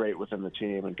was great within the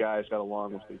team, and guys got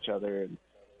along with each other.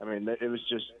 And it was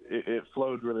just it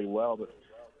flowed really well. But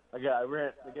the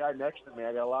guy next to me,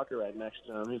 I got a locker right next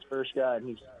to him. He's the first guy,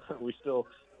 and we still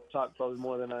talk probably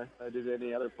more than I did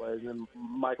any other players. And then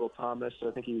Michael Thomas,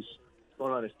 I think he's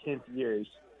going on his 10th year.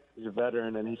 He's a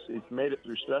veteran, and he's made it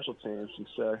through special teams. And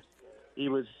so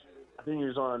I think he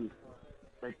was on,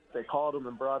 they called him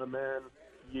and brought him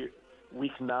in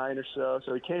week 9 or so.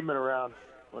 So he came in around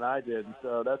when I did. And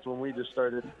so that's when we just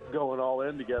started going all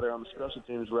in together on the special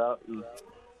teams route. And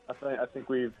I think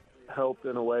we've help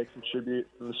in a way, contribute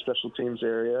in the special teams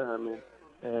area. I mean,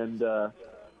 and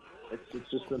it's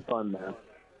just been fun, man.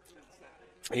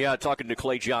 Yeah, talking to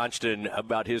Clay Johnston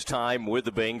about his time with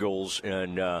the Bengals.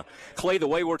 And, Clay, the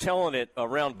way we're telling it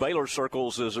around Baylor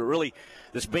circles is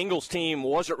this Bengals team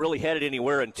wasn't really headed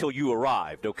anywhere until you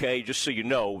arrived, okay? Just so you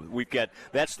know,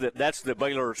 that's the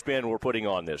Baylor spin we're putting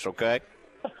on this, okay?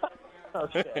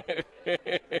 Okay.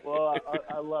 Well,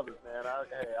 I love it, man.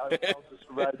 I'll just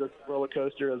ride this roller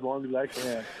coaster as long as I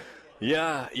can.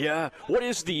 Yeah. What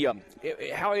is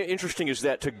how interesting is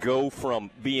that to go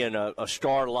from being a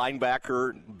star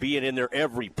linebacker, being in there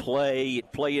every play,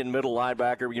 playing middle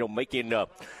linebacker, making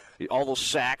all those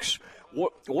sacks?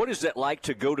 What is that like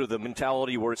to go to the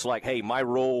mentality where it's like, hey, my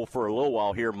role for a little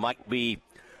while here might be,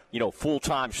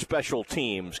 full-time special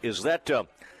teams? Was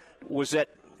that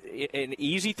an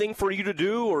easy thing for you to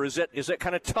do, or is that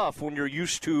kind of tough when you're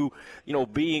used to,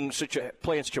 playing such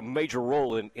a major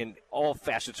role in all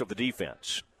facets of the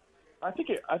defense? I think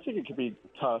it could be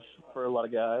tough for a lot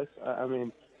of guys. I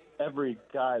mean, every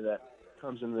guy that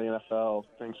comes into the NFL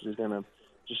thinks he's going to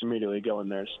just immediately go in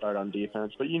there and start on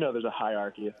defense. But there's a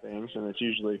hierarchy of things, and it's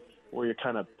usually where you're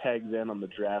kind of pegged in on the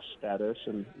draft status,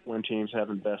 and when teams have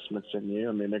investments in you,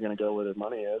 I mean, they're going to go where their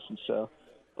money is, and so,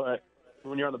 but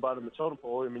when you're on the bottom of the totem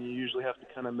pole, I mean, you usually have to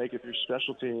kind of make it through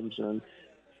special teams, and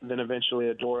then eventually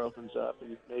a door opens up,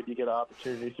 and maybe you get an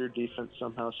opportunity through defense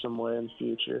somehow, some way in the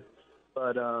future.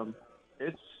 But I've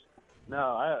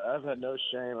had no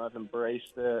shame. I've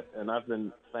embraced it, and I've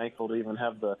been thankful to even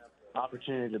have the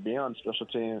opportunity to be on special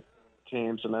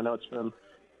teams. And I know it's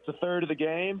a third of the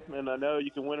game, and I know you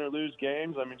can win or lose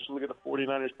games. I mean, just look at the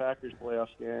 49ers-Packers playoff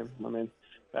game. I mean,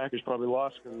 Packers probably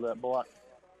lost because of that block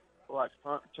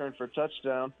punt return for a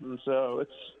touchdown, and so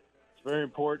it's very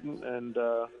important, and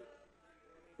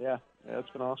it's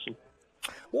been awesome.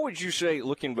 What would you say,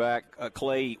 looking back,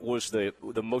 Clay, was the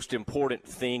most important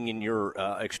thing in your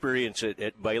experience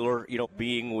at Baylor?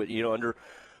 Being with under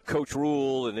Coach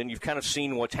Rule, and then you've kind of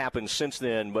seen what's happened since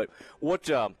then. But what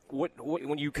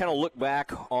when you kind of look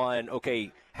back on,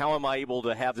 okay, how am I able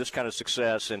to have this kind of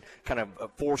success and kind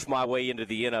of force my way into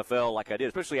the NFL like I did,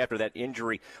 especially after that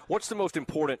injury? What's the most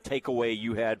important takeaway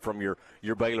you had from your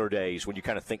Baylor days when you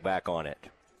kind of think back on it?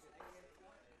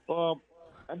 Well,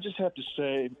 I'd have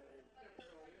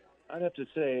to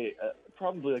say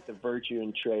probably like the virtue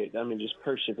and trait. I mean, just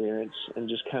perseverance and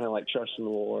just kind of like trusting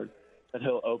the Lord that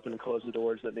He'll open and close the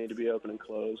doors that need to be open and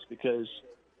closed. Because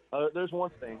there's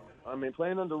one thing. I mean,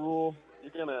 playing under Rule,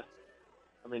 you're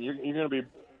gonna be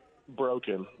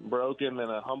broken in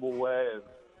a humble way. And,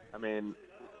 I mean,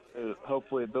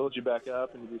 hopefully it builds you back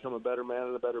up and you become a better man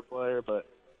and a better player. But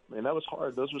I mean, that was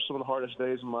hard. Those were some of the hardest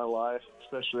days of my life,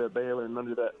 especially at Baylor and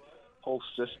under that whole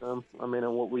system. I mean,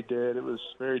 and what we did, it was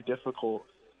very difficult.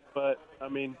 But I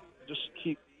mean, just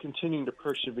keep continuing to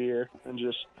persevere and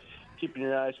just keeping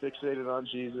your eyes fixated on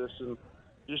Jesus and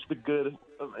just the good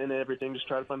in everything. Just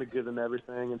try to find the good in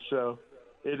everything. And so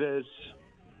it is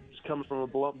just coming from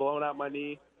blowing out my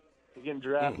knee, getting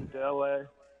drafted to LA,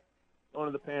 going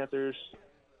to the Panthers,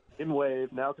 getting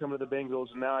waived, now coming to the Bengals,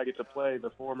 and now I get to play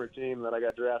the former team that I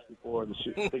got drafted for in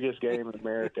the biggest game in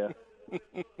America.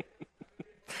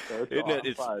 So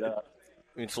it's fired up.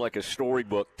 It's like a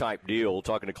storybook type deal.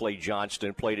 Talking to Clay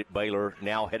Johnston, played at Baylor,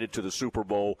 now headed to the Super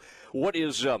Bowl. What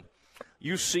is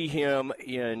you see him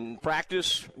in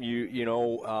practice?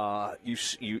 You're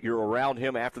around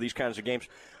him after these kinds of games.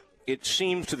 It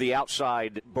seems to the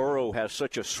outside that Burrow has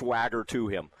such a swagger to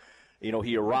him.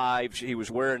 He arrives. He was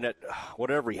wearing that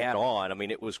whatever he had on. I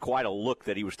mean, it was quite a look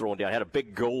that he was throwing down. Had a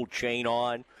big gold chain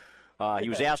on. He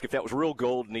was asked if that was real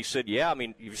gold, and he said, "Yeah. I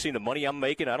mean, you've seen the money I'm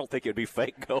making. I don't think it'd be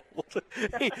fake gold."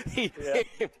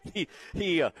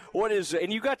 What is?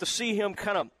 And you got to see him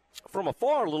kind of from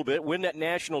afar a little bit win that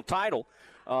national title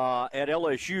at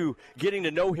LSU. Getting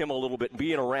to know him a little bit and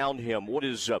being around him. What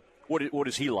is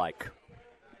he like?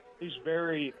 He's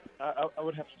very. I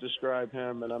would have to describe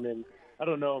him, and I mean, I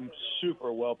don't know him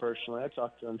super well personally. I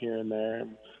talk to him here and there,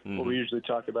 and what we usually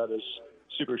talk about is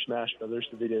Super Smash Brothers,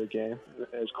 the video game,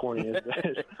 as corny as that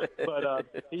is. But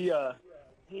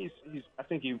he's I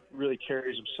think he really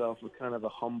carries himself with kind of a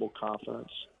humble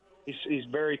confidence. He's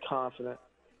very confident,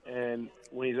 and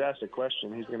when he's asked a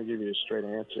question, he's going to give you a straight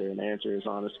answer, and the answer is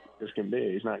honest as can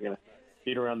be. He's not going to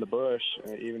beat around the bush,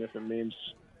 even if it means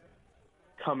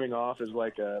coming off as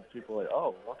like people are like,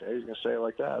 oh, okay, he's going to say it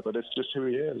like that, but it's just who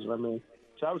he is. I mean,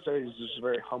 so I would say he's just a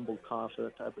very humble,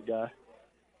 confident type of guy.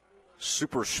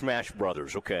 Super Smash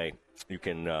Brothers. Okay, you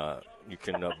can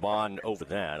bond over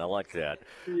that. I like that.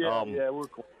 Yeah, we're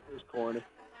corny.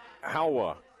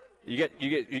 How You're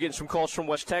getting some calls from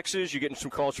West Texas. You're getting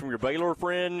some calls from your Baylor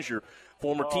friends, your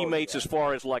former teammates. As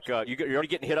far as like, you're already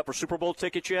getting hit up for Super Bowl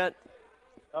tickets yet?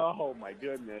 Oh my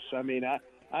goodness! I mean, I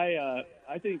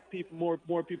think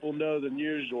more people know than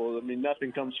usual. I mean,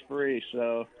 nothing comes free.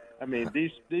 So I mean,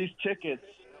 these tickets.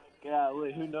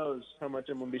 Golly, who knows how much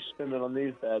I'm going to be spending on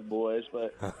these bad boys?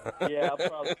 But yeah, I'll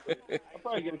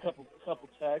probably get a couple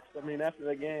texts. I mean, after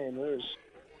the game, there's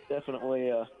definitely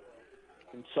a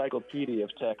encyclopedia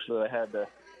of texts that I had to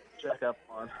check up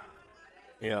on.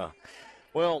 Yeah,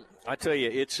 well, I tell you,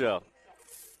 it's a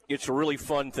really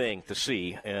fun thing to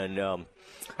see, and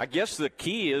I guess the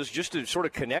key is just to sort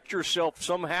of connect yourself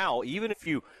somehow, even if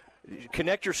you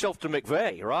connect yourself to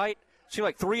McVay, right? It seemed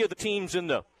like 3 of the teams in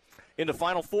the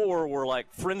Final Four were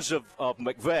like friends of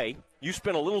McVay. You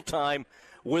spent a little time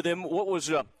with him. What was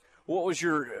your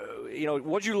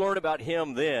what did you learn about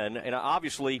him then? And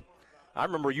obviously, I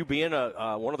remember you being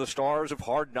one of the stars of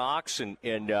Hard Knocks and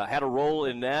had a role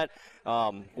in that.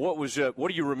 What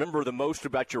do you remember the most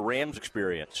about your Rams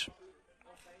experience?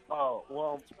 Oh,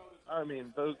 well, I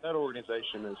mean, that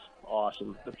organization is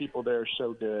awesome. The people there are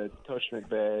so good. Coach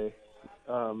McVay,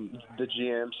 the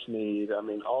GM Snead. I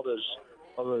mean, all those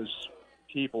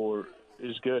people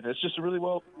is good. It's just a really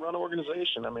well-run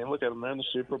organization. I mean, look at them. They're in the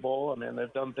Super Bowl. I mean,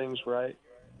 they've done things right.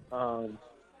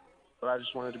 But I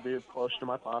just wanted to be close to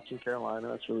my pops in Carolina.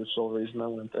 That's really the sole reason I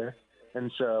went there. And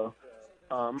so,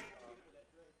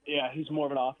 yeah, he's more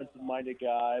of an offensive-minded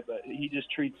guy, but he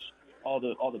just treats all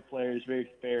the players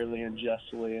very fairly and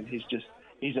justly, and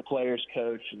he's a player's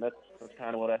coach, and that's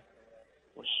kind of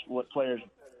what players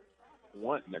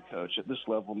want in their coach at this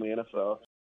level in the NFL.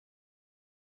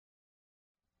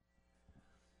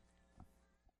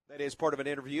 That is part of an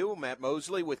interview, Matt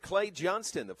Mosley, with Clay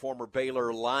Johnston, the former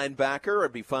Baylor linebacker.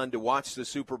 It'd be fun to watch the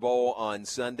Super Bowl on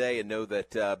Sunday and know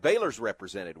that Baylor's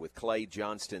represented with Clay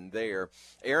Johnston there.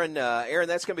 Aaron,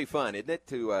 that's going to be fun, isn't it,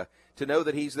 to know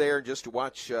that he's there just to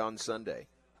watch on Sunday?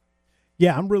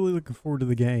 Yeah, I'm really looking forward to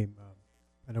the game.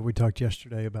 I know we talked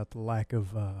yesterday about the lack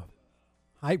of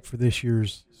hype for this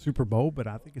year's Super Bowl, but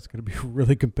I think it's going to be a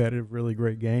really competitive, really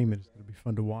great game, and it's going to be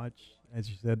fun to watch, as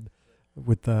you said,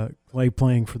 with Clay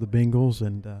playing for the Bengals,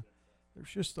 and there's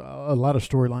just a lot of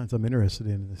storylines I'm interested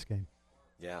in this game.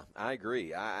 Yeah, I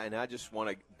agree. I just want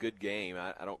a good game.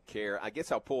 I don't care. I guess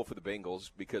I'll pull for the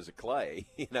Bengals because of Clay.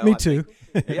 Me too.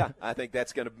 I think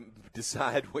that's going to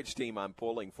decide which team I'm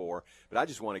pulling for. But I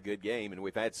just want a good game, and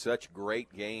we've had such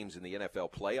great games in the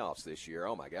NFL playoffs this year.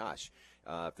 Oh, my gosh.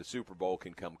 If the Super Bowl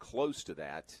can come close to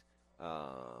that,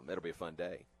 it'll be a fun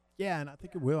day. Yeah, and I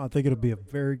think it will. I think it'll be a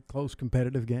very close,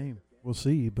 competitive game. We'll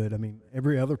see, but, I mean,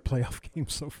 every other playoff game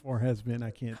so far has been.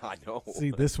 I know.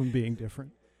 See this one being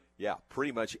different. Yeah,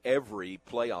 pretty much every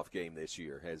playoff game this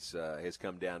year has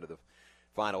come down to the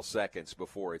final seconds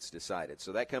before it's decided.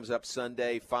 So that comes up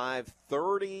Sunday, around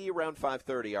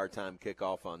 5:30 our time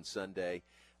kickoff on Sunday.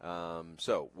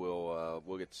 So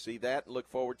we'll get to see that and look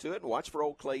forward to it. And watch for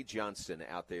old Clay Johnston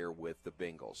out there with the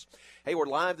Bengals. Hey, we're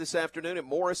live this afternoon at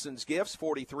Morrison's Gifts,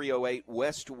 4308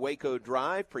 West Waco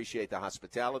Drive. Appreciate the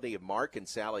hospitality of Mark and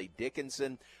Sally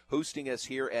Dickinson hosting us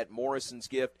here at Morrison's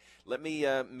Gift. Let me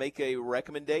make a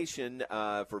recommendation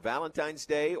for Valentine's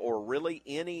Day or really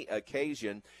any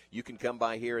occasion. You can come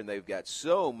by here, and they've got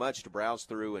so much to browse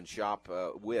through and shop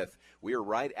with. We are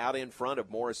right out in front of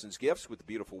Morrison's Gifts with the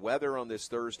beautiful weather on this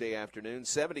Thursday afternoon,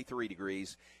 73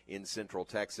 degrees in Central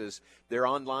Texas. They're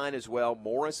online as well,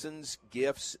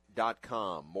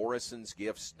 morrisonsgifts.com,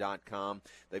 morrisonsgifts.com.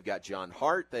 They've got John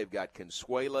Hart, they've got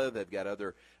Consuela, they've got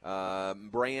other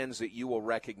brands that you will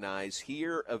recognize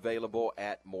here available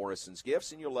at Morrison's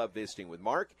Gifts, and you'll love visiting with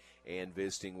Mark and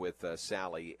visiting with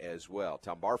Sally as well.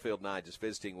 Tom Barfield and I just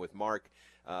visiting with Mark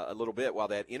a little bit while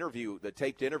that interview, the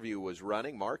taped interview, was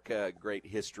running. Mark, great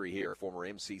history here, former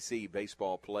MCC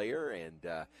baseball player, and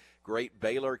great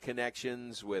Baylor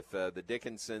connections with the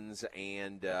Dickinsons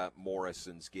and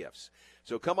Morrison's Gifts.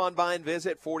 So come on by and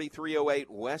visit 4308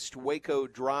 West Waco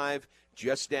Drive,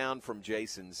 just down from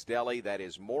Jason's Deli. That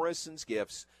is Morrison's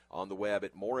Gifts on the web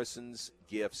at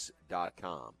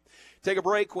morrisonsgifts.com. Take a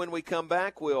break. When we come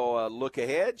back, we'll look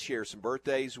ahead, share some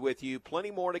birthdays with you.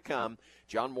 Plenty more to come.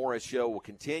 John Morris Show will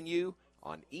continue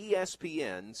on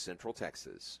ESPN Central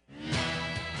Texas.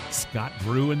 Scott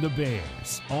Drew and the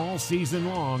Bears, all season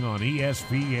long on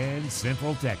ESPN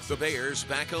Central Texas. The Bears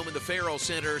back home in the Farrell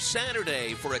Center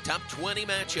Saturday for a top 20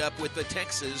 matchup with the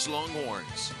Texas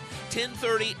Longhorns.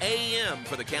 10:30 a.m.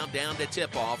 for the countdown to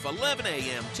tip-off, 11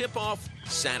 a.m. tip-off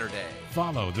Saturday.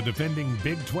 Follow the defending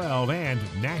Big 12 and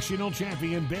national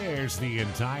champion Bears the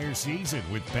entire season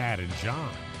with Pat and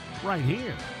John, right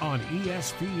here on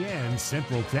ESPN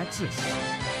Central Texas.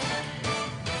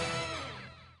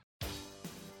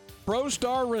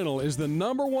 ProStar Rental is the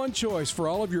 #1 choice for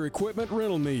all of your equipment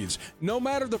rental needs. No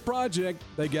matter the project,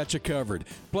 they got you covered.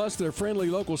 Plus, their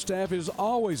friendly local staff is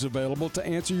always available to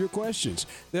answer your questions.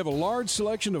 They have a large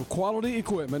selection of quality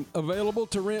equipment available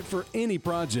to rent for any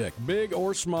project, big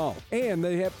or small. And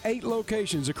they have 8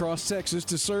 locations across Texas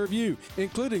to serve you,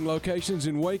 including locations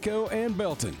in Waco and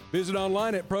Belton. Visit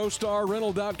online at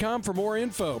ProStarRental.com for more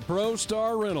info.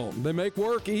 ProStar Rental. They make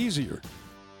work easier.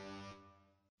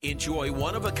 Enjoy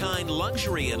one-of-a-kind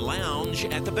luxury and lounge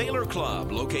at the Baylor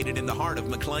Club, located in the heart of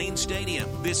McLean Stadium.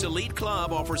 This elite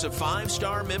club offers a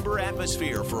 5-star member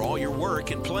atmosphere for all your work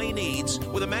and play needs,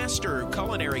 with a master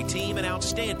culinary team and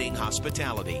outstanding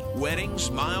hospitality.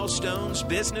 Weddings, milestones,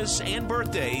 business, and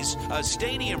birthdays. A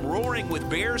stadium roaring with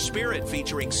Bear spirit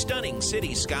featuring stunning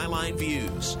city skyline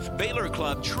views. Baylor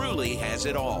Club truly has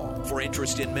it all. For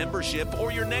interest in membership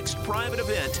or your next private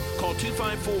event, call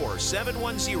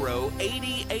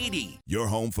 254-710-8080. Your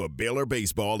home for Baylor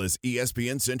baseball is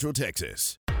ESPN Central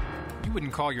Texas. You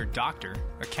wouldn't call your doctor,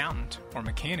 accountant, or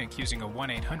mechanic using a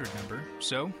 1-800 number,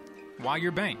 so why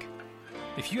your bank?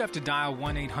 If you have to dial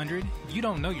 1-800, you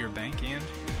don't know your bank and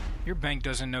your bank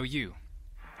doesn't know you.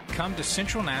 Come to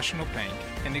Central National Bank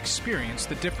and experience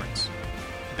the difference.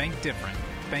 Bank different.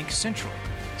 Bank Central.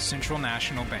 Central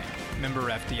National Bank. Member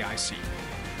FDIC.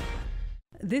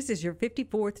 This is your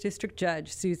 54th District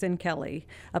Judge, Susan Kelly.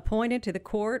 Appointed to the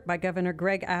court by Governor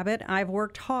Greg Abbott, I've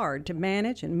worked hard to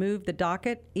manage and move the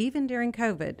docket, even during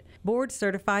COVID. Board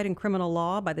certified in criminal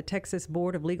law by the Texas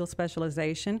Board of Legal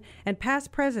Specialization and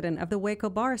past president of the Waco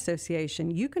Bar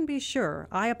Association, you can be sure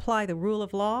I apply the rule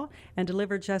of law and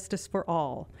deliver justice for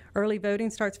all. Early voting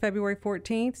starts February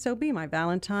 14th, so be my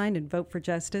Valentine and vote for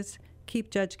justice. Keep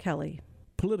Judge Kelly.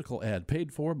 Political ad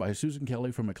paid for by Susan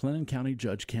Kelly from McLennan County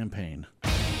Judge Campaign.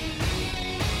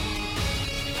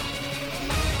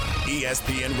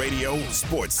 ESPN Radio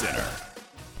Sports Center.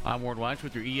 I'm Ward Weitz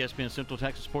with your ESPN Central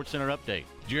Texas Sports Center update.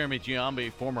 Jeremy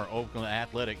Giambi, former Oakland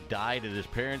Athletic, died at his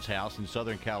parents' house in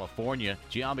Southern California.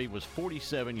 Giambi was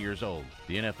 47 years old.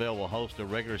 The NFL will host a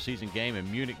regular season game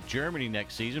in Munich, Germany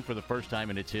next season for the first time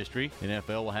in its history. The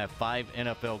NFL will have 5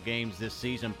 NFL games this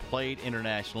season played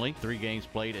internationally. 3 games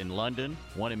played in London,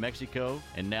 1 in Mexico,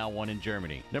 and now 1 in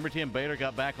Germany. Number 10 Baylor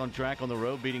got back on track on the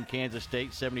road, beating Kansas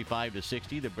State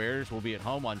 75-60. The Bears will be at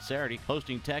home on Saturday,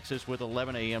 hosting Texas with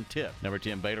 11 a.m. tip. Number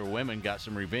 10 Baylor women got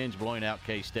some revenge, blowing out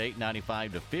K-State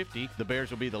 95-50. The Bears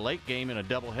will be the late game in a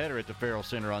doubleheader at the Farrell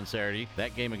Center on Saturday.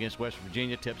 That game against West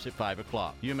Virginia tips at 5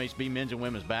 o'clock. UMHB men's and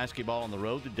women's basketball on the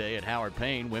road today at Howard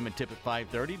Payne. Women tip at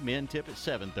 5:30, men tip at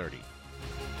 7:30.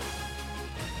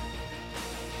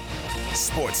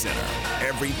 Sports Center,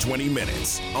 every 20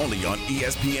 minutes, only on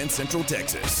ESPN Central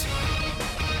Texas.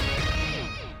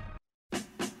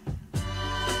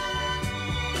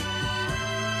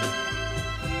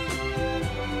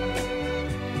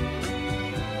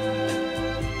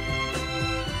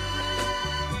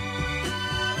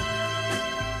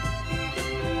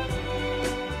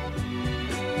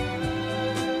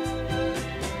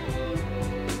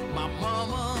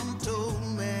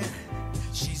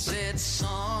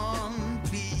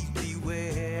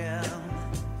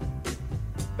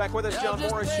 Back with us, John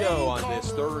Morris Show on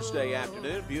this Thursday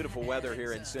afternoon. Beautiful weather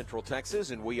here in Central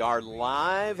Texas, and we are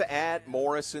live at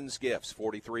Morrison's Gifts,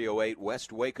 4308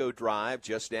 West Waco Drive,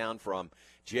 just down from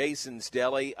Jason's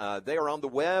Deli. They are on the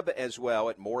web as well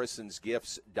at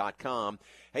morrisonsgifts.com.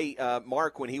 Hey,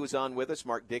 Mark, when he was on with us,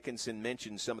 Mark Dickinson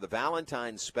mentioned some of the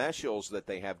Valentine's specials that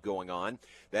they have going on.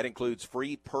 That includes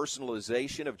free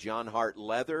personalization of John Hart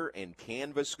leather and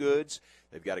canvas goods.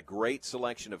 They've got a great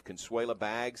selection of Consuela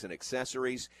bags and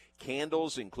accessories,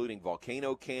 candles, including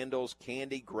volcano candles,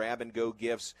 candy, grab-and-go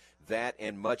gifts, that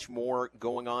and much more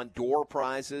going on. Door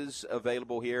prizes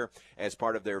available here as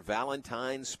part of their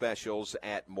Valentine's specials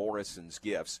at Morrison's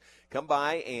Gifts. Come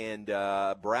by and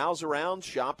browse around,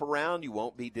 shop around. You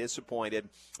won't be disappointed.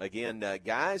 Again,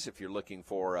 guys, if you're looking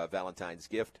for a Valentine's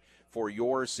gift for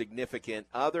your significant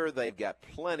other, they've got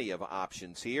plenty of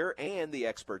options here and the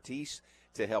expertise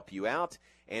to help you out.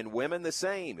 And women the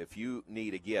same. If you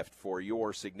need a gift for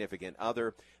your significant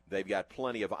other, they've got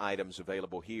plenty of items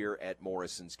available here at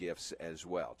Morrison's Gifts as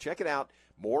well. Check it out,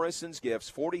 Morrison's Gifts,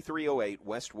 4308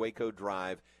 West Waco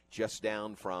Drive, just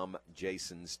down from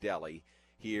Jason's Deli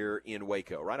here in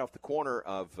Waco, right off the corner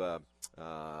of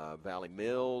Valley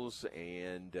Mills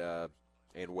and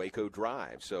Waco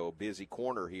Drive. So busy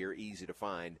corner here, easy to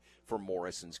find for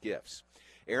Morrison's Gifts.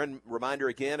 Aaron, reminder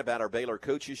again about our Baylor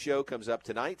Coaches Show comes up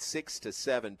tonight, 6 to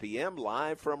 7 p.m.,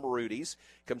 live from Rudy's.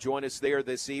 Come join us there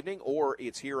this evening, or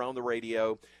it's here on the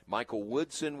radio. Michael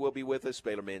Woodson will be with us,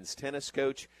 Baylor men's tennis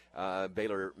coach,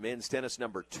 Baylor men's tennis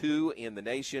number 2 in the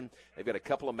nation. They've got a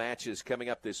couple of matches coming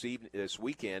up this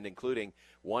weekend, including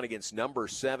one against number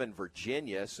 7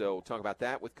 Virginia. So we'll talk about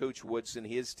that with Coach Woodson,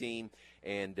 his team,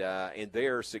 and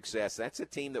their success. That's a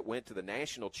team that went to the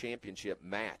national championship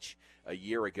match a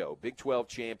year ago. Big 12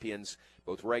 champions,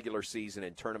 both regular season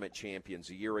and tournament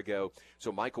champions a year ago.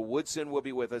 So Michael Woodson will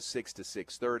be with us 6 to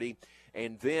 6:30.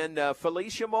 And then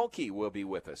Felicia Mulkey will be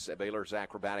with us, Baylor's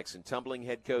acrobatics and tumbling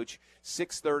head coach,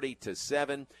 6:30 to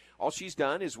 7. All she's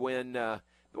done is win the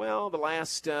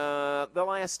last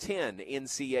 10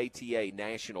 NCATA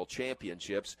national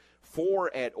championships,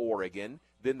 4 at Oregon,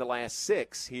 then the last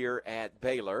 6 here at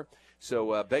Baylor.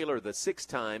 So Baylor, the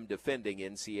 6-time defending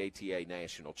NCATA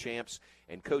national champs,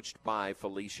 and coached by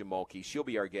Felicia Mulkey. She'll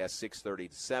be our guest 6:30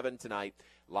 to 7 tonight,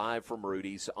 live from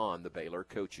Rudy's on the Baylor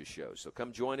Coaches Show. So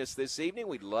come join us this evening.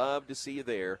 We'd love to see you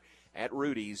there at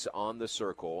Rudy's on the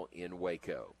Circle in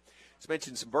Waco. Let's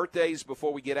mention some birthdays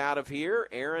before we get out of here.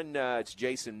 Aaron, it's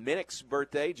Jason Minnick's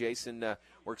birthday. Jason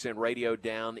works in radio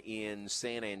down in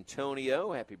San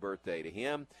Antonio. Happy birthday to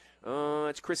him.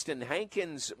 It's Kristen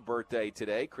Hankins' birthday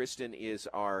today. Kristen is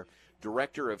our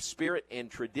Director of Spirit and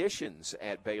Traditions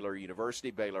at Baylor University,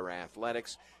 Baylor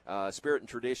Athletics. Spirit and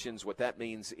Traditions, what that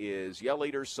means is yell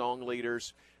leaders, song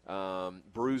leaders,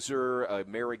 Bruiser,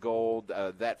 Marigold,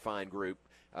 that fine group.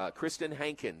 Kristen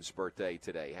Hankins' birthday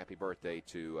today. Happy birthday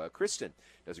to Kristen.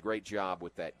 Does a great job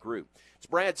with that group. It's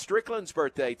Brad Strickland's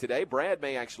birthday today. Brad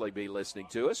may actually be listening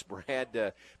to us.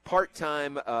 Brad,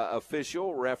 part-time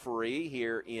official referee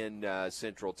here in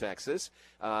Central Texas.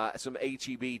 Some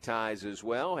HEB ties as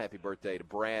well. Happy birthday to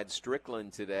Brad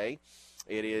Strickland today.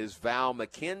 It is Val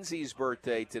McKenzie's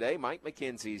birthday today. Mike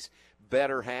McKenzie's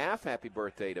better half. Happy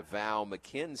birthday to Val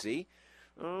McKenzie.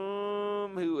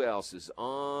 Who else is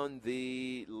on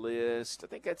the list? I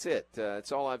think that's it.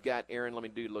 That's all I've got, Aaron. Let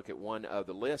me look at one of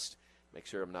the list. Make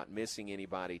sure I'm not missing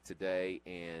anybody today,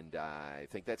 and I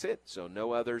think that's it. So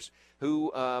no others.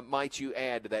 Who might you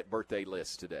add to that birthday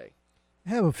list today? I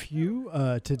have a few.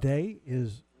 Today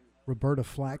is Roberta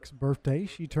Flack's birthday.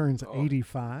 She turns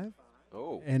 85.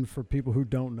 Oh. And for people who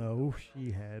don't know,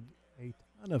 she had a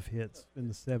ton of hits in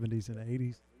the 70s and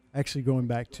 80s. Actually, going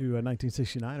back to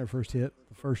 1969, her first hit,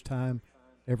 the first time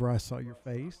ever I saw your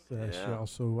face. She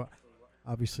also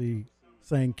obviously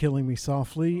sang Killing Me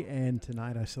Softly, and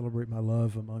Tonight I Celebrate My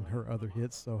Love among her other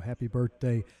hits. So happy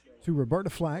birthday to Roberta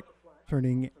Flack,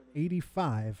 turning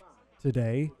 85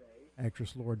 today.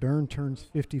 Actress Laura Dern turns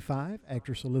 55.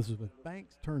 Actress Elizabeth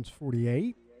Banks turns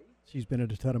 48. She's been in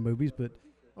a ton of movies, but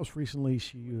most recently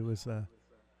she was a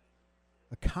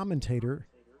commentator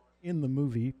in the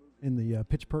movie, in the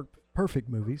Pitch Perfect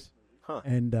movies. Huh.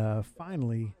 And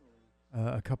finally,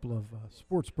 a couple of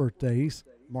sports birthdays.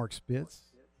 Mark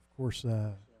Spitz, of course,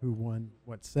 who won,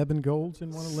 7 golds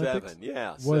in one Olympics? 7,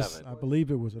 yeah, was, 7. I believe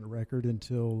it was a record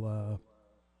until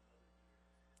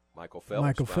Michael Phelps.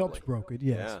 Michael Phelps broke it,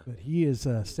 yes. Yeah. But he is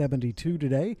 72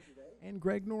 today. And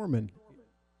Greg Norman,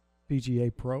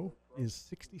 PGA Pro, is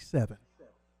 67.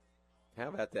 How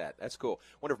about that? That's cool.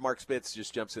 Wonder if Mark Spitz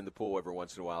just jumps in the pool every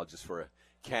once in a while just for a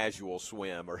casual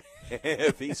swim, or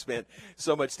if he spent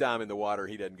so much time in the water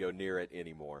he doesn't go near it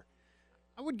anymore.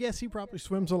 I would guess he probably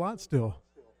swims a lot still.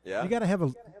 Yeah. You got to have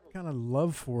a kind of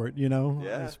love for it, you know.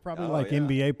 Yeah. It's probably like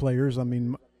NBA players. I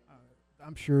mean,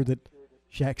 I'm sure that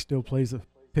Shaq still plays a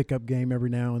pickup game every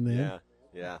now and then.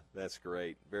 Yeah, that's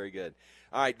great. Very good.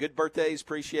 All right, good birthdays.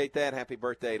 Appreciate that. Happy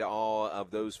birthday to all of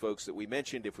those folks that we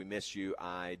mentioned. If we missed you,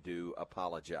 I do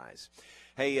apologize.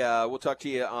 Hey, we'll talk to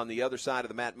you on the other side of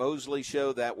the Matt Mosley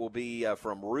Show. That will be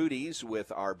from Rudy's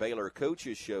with our Baylor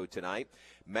Coaches Show tonight.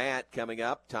 Matt coming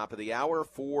up, top of the hour,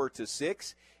 4 to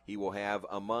 6. He will have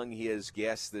among his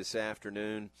guests this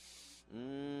afternoon.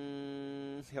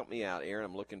 Help me out, Aaron.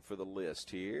 I'm looking for the list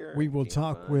here. We will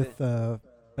talk with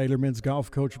Baylor men's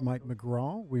golf coach Mike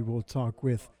McGraw. We will talk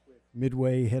with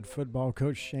Midway head football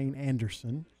coach Shane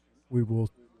Anderson. We will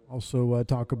also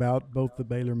talk about both the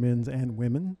Baylor men's and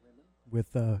women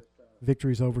with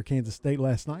victories over Kansas State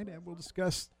last night, and we'll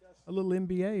discuss a little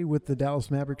NBA with the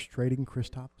Dallas Mavericks trading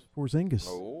Kristaps Porzingis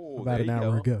about an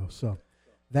hour ago. So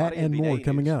that and more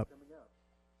coming up.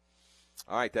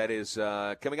 All right, that is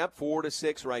coming up 4 to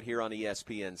 6 right here on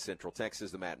ESPN Central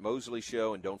Texas, the Matt Mosley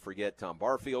Show. And don't forget Tom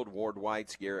Barfield, Ward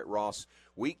Whites, Garrett Ross,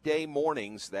 weekday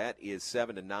mornings. That is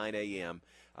 7 to 9 a.m.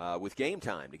 with Game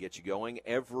Time to get you going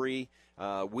every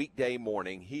weekday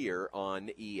morning here on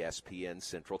ESPN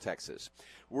Central Texas.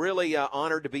 Really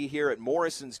honored to be here at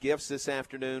Morrison's Gifts this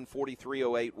afternoon,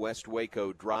 4308 West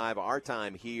Waco Drive. Our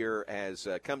time here has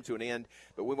come to an end,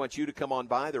 but we want you to come on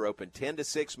by. They're open 10 to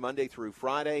 6 Monday through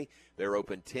Friday. They're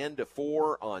open 10 to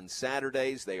 4 on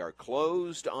Saturdays. They are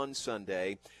closed on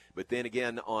Sunday. But then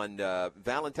again, on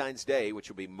Valentine's Day, which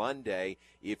will be Monday,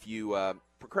 if you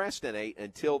procrastinate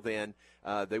until then,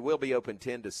 they will be open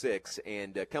 10 to 6.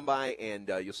 And come by and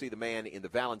you'll see the man in the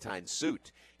Valentine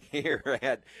suit here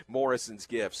at Morrison's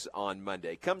Gifts on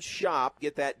Monday. Come shop,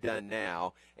 get that done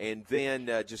now, and then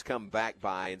just come back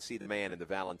by and see the man in the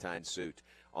Valentine suit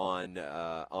on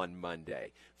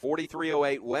Monday.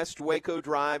 4308 West Waco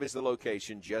Drive is the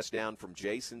location, just down from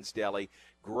Jason's Deli.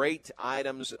 Great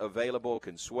items available,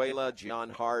 Consuela, John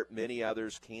Hart, many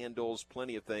others, candles,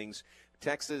 plenty of things,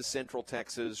 Texas, Central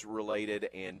Texas related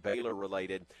and Baylor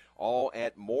related, all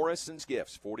at Morrison's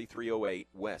Gifts, 4308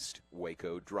 West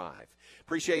Waco Drive.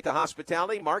 Appreciate the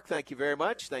hospitality. Mark, thank you very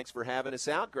much. Thanks for having us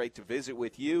out. Great to visit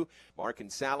with you. Mark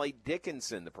and Sally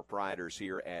Dickinson, the proprietors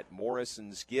here at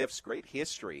Morrison's Gifts. Great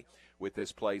history with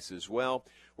this place as well.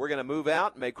 We're going to move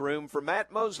out and make room for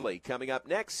Matt Mosley coming up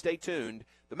next. Stay tuned.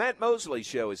 The Matt Mosley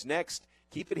Show is next.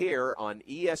 Keep it here on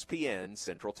ESPN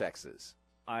Central Texas.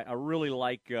 I really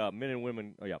like men and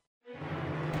women. Oh, yeah.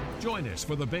 Join us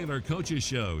for the Baylor Coaches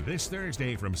Show this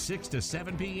Thursday from 6 to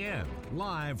 7 p.m.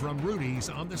 live from Rudy's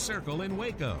on the Circle in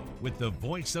Waco with the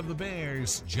voice of the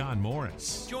Bears, John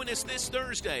Morris. Join us this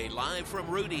Thursday live from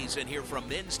Rudy's and hear from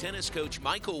men's tennis coach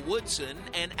Michael Woodson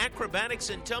and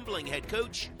acrobatics and tumbling head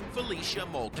coach Felicia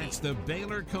Mulkey. That's the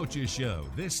Baylor Coaches Show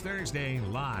this Thursday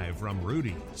live from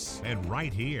Rudy's and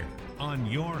right here on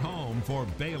your home for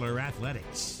Baylor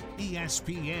Athletics,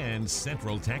 ESPN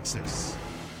Central Texas.